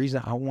more. The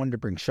reason I wanted to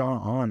bring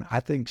Shawna on,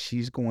 I think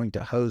she's going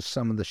to host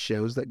some of the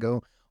shows that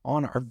go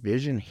on. Our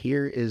vision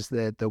here is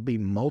that there'll be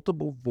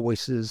multiple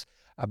voices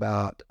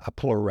about a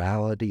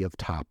plurality of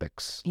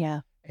topics.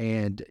 Yeah.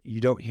 And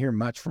you don't hear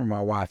much from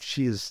my wife.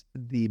 She is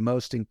the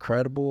most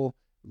incredible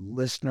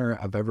listener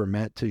I've ever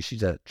met too.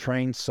 She's a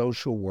trained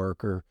social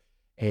worker.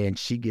 And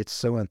she gets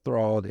so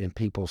enthralled in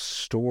people's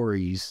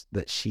stories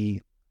that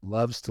she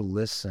loves to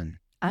listen.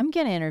 I'm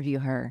going to interview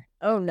her.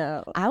 Oh,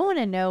 no. I want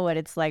to know what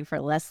it's like for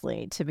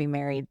Leslie to be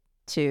married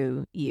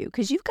to you.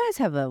 Because you guys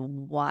have a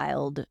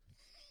wild...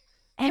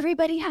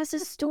 Everybody has a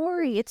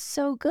story. It's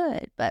so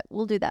good. But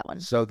we'll do that one.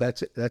 So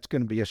that's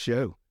going to be a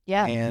show.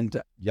 Yeah. And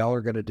y'all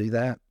are going to do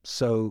that.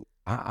 So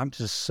I'm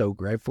just so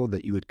grateful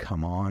that you would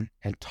come on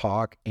and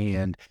talk.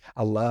 And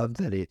I love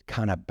that it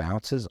kind of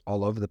bounces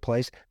all over the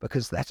place,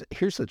 because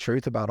here's the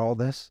truth about all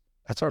this.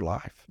 That's our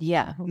life.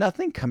 Yeah.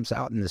 Nothing comes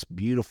out in this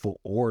beautiful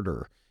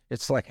order.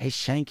 It's like, hey,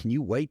 Shane, can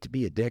you wait to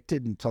be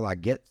addicted until I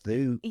get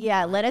through?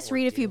 Yeah, let us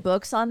read a few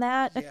books on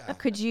that. Yeah.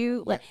 Could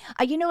you? Yeah.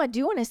 I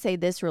do want to say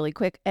this really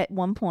quick. At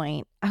one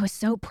point, I was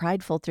so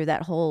prideful through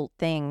that whole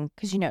thing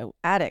because,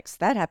 addicts,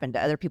 that happened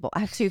to other people. I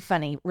have 2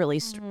 funny, really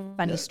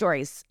funny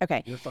stories.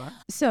 Okay. You're fine.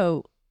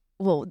 So,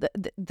 well,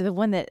 the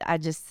one that I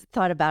just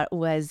thought about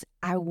was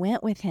I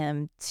went with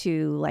him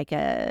to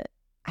I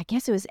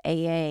guess it was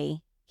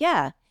AA.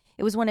 Yeah,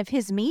 it was one of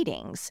his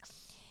meetings.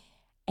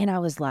 And I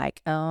was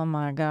like, oh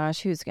my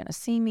gosh, who's going to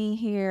see me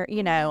here?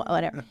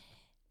 Whatever.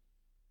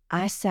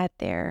 I sat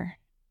there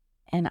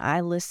and I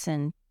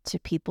listened to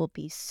people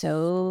be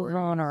so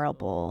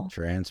vulnerable.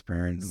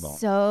 Transparent.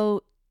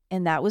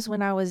 And that was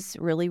when I was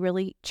really,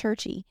 really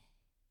churchy.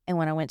 And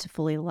when I went to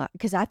Fully Alive,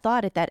 because I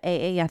thought at that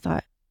AA, I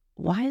thought,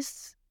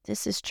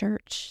 this is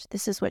church.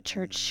 This is what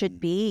church should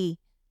be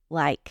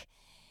like.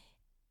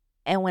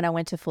 And when I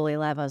went to Fully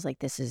Alive, I was like,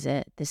 this is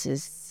it. This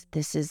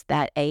is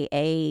that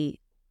AA.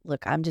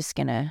 Look, I'm just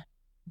going to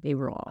be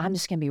raw. I'm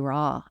just going to be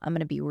raw. I'm going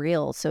to be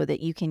real so that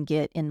you can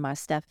get in my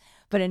stuff.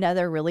 But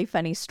another really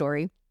funny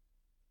story.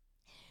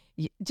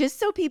 Just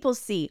so people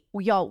see,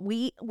 y'all,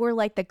 we were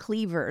like the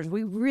Cleavers.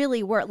 We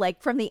really were,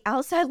 like, from the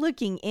outside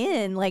looking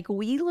in, like,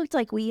 we looked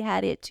like we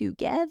had it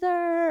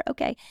together.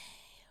 Okay.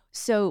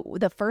 So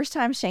the first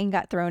time Shane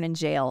got thrown in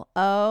jail,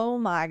 oh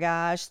my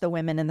gosh, the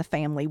women in the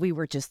family, we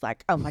were just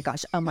like, oh my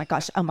gosh, oh my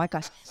gosh, oh my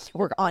gosh.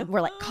 We're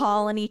like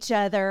calling each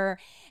other,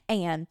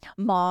 and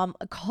Mom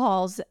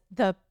calls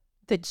the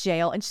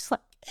jail, and she's like,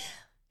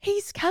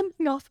 he's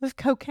coming off of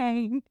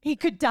cocaine. He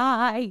could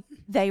die.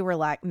 They were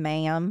like,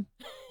 ma'am,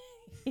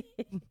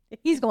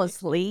 he's going to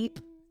sleep.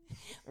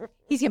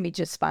 He's going to be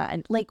just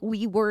fine. Like,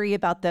 we worry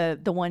about the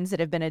ones that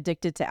have been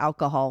addicted to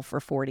alcohol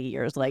for 40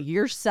 years. Like,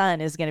 your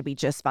son is going to be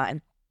just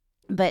fine.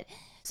 But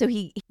so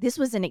this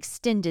was an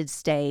extended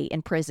stay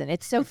in prison.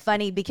 It's so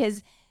funny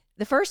because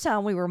the first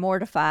time we were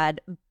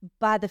mortified.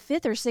 By the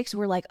 5th or 6th,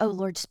 we're like, oh,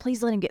 Lord, just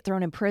please let him get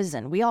thrown in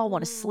prison. We all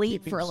want to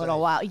sleep for a little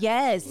while.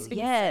 Yes,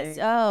 yes.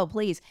 Oh,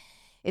 please.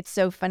 It's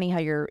so funny how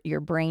your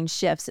brain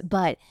shifts.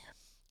 But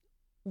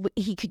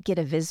he could get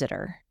a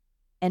visitor.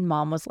 And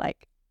Mom was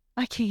like,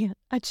 I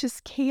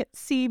just can't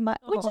see my,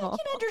 which I can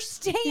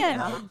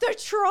understand the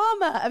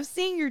trauma of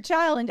seeing your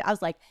child. And I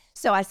was like,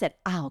 so I said,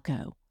 I'll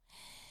go.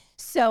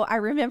 So I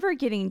remember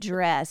getting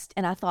dressed,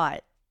 and I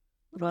thought,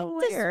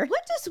 what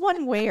does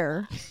one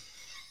wear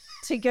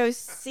to go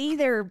see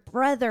their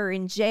brother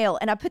in jail?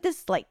 And I put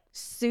this like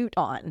suit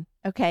on,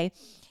 okay?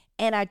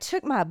 And I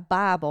took my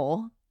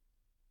Bible,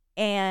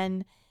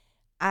 and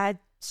I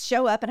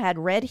show up, and I had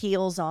red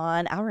heels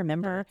on, I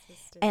remember.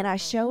 And I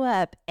show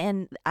up,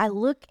 and I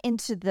look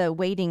into the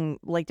waiting,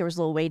 like there was a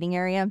little waiting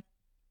area,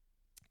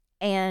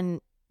 and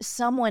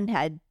someone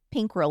had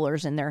pink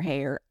rollers in their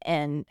hair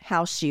and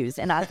house shoes.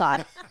 And I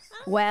thought,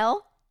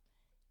 well,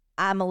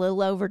 I'm a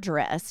little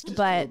overdressed,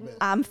 but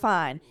I'm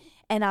fine.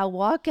 And I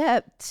walk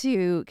up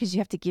to, because you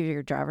have to give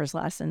your driver's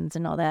license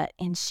and all that.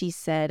 And she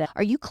said,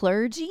 are you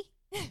clergy?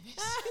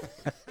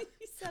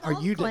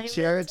 Are you the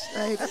church?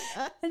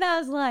 And I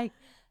was like,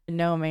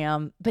 no,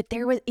 ma'am. But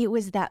it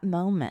was that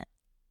moment.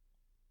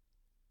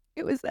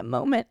 It was that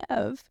moment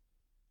of,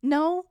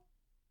 no,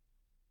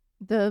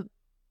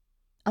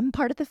 I'm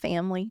part of the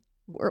family.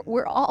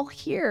 We're all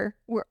here.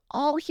 We're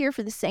all here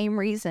for the same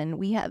reason.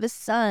 We have a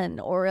son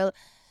or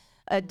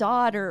a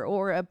daughter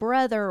or a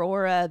brother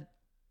or a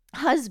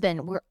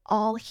husband. We're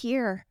all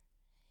here.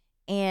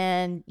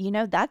 And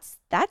that's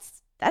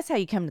how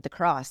you come to the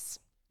cross.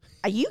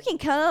 You can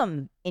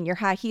come in your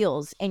high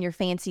heels and your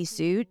fancy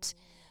suit,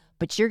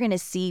 but you're going to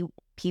see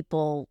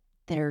people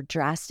that are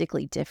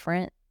drastically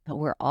different, but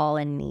we're all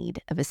in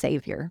need of a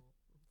savior.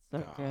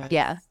 Okay.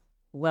 Yeah.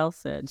 Well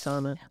said,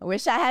 Shawna. I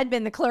wish I had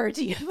been the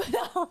clergy.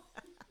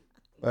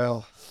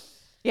 Well,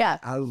 yeah.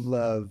 I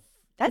love.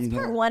 That's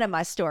part one of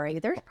my story.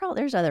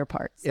 There's other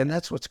parts. And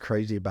that's what's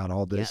crazy about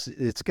all this.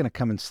 Yeah. It's going to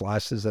come in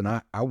slices, and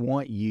I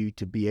want you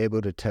to be able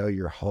to tell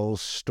your whole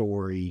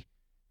story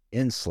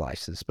in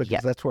slices,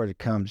 because that's where it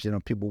comes.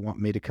 People want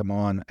me to come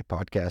on a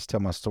podcast,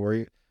 tell my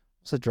story. I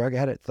was a drug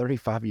addict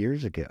 35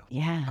 years ago.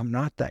 Yeah. I'm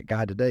not that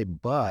guy today,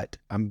 but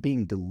I'm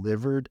being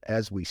delivered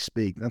as we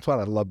speak. That's what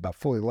I love about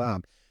Fully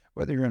Live.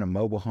 Whether you're in a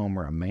mobile home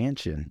or a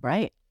mansion,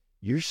 right,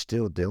 you're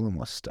still dealing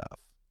with stuff.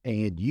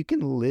 And you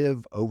can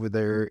live over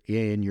there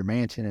in your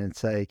mansion and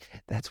say,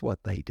 that's what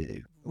they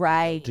do.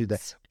 Right. Do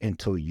that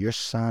until your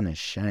son is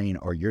Shane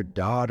or your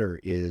daughter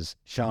is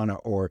Shawna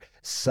or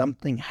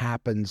something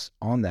happens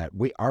on that.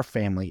 Our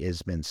family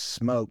has been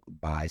smoked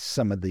by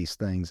some of these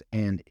things,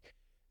 and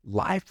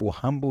life will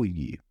humble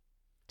you.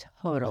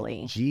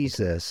 Totally. But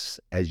Jesus,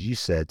 as you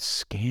said,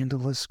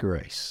 scandalous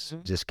grace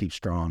just keeps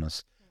drawing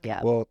us.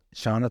 Yeah. Well,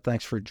 Shawna,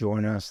 thanks for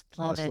joining us.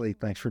 Love Leslie,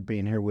 thanks for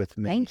being here with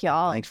me. Thank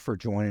y'all. Thanks for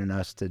joining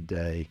us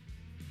today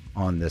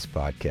on this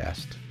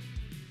podcast.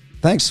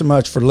 Thanks so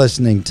much for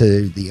listening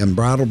to the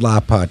Unbridled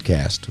Life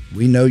podcast.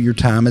 We know your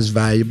time is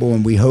valuable,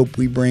 and we hope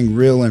we bring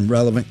real and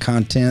relevant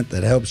content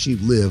that helps you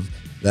live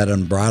that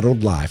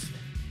unbridled life.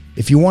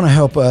 If you want to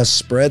help us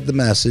spread the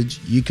message,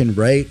 you can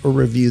rate or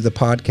review the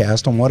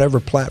podcast on whatever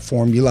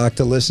platform you like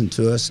to listen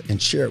to us,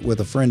 and share it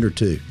with a friend or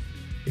two.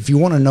 If you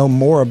want to know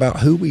more about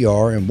who we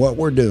are and what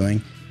we're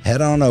doing,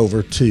 head on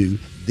over to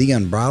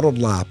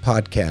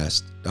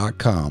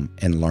theunbridledlifepodcast.com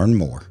and learn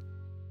more.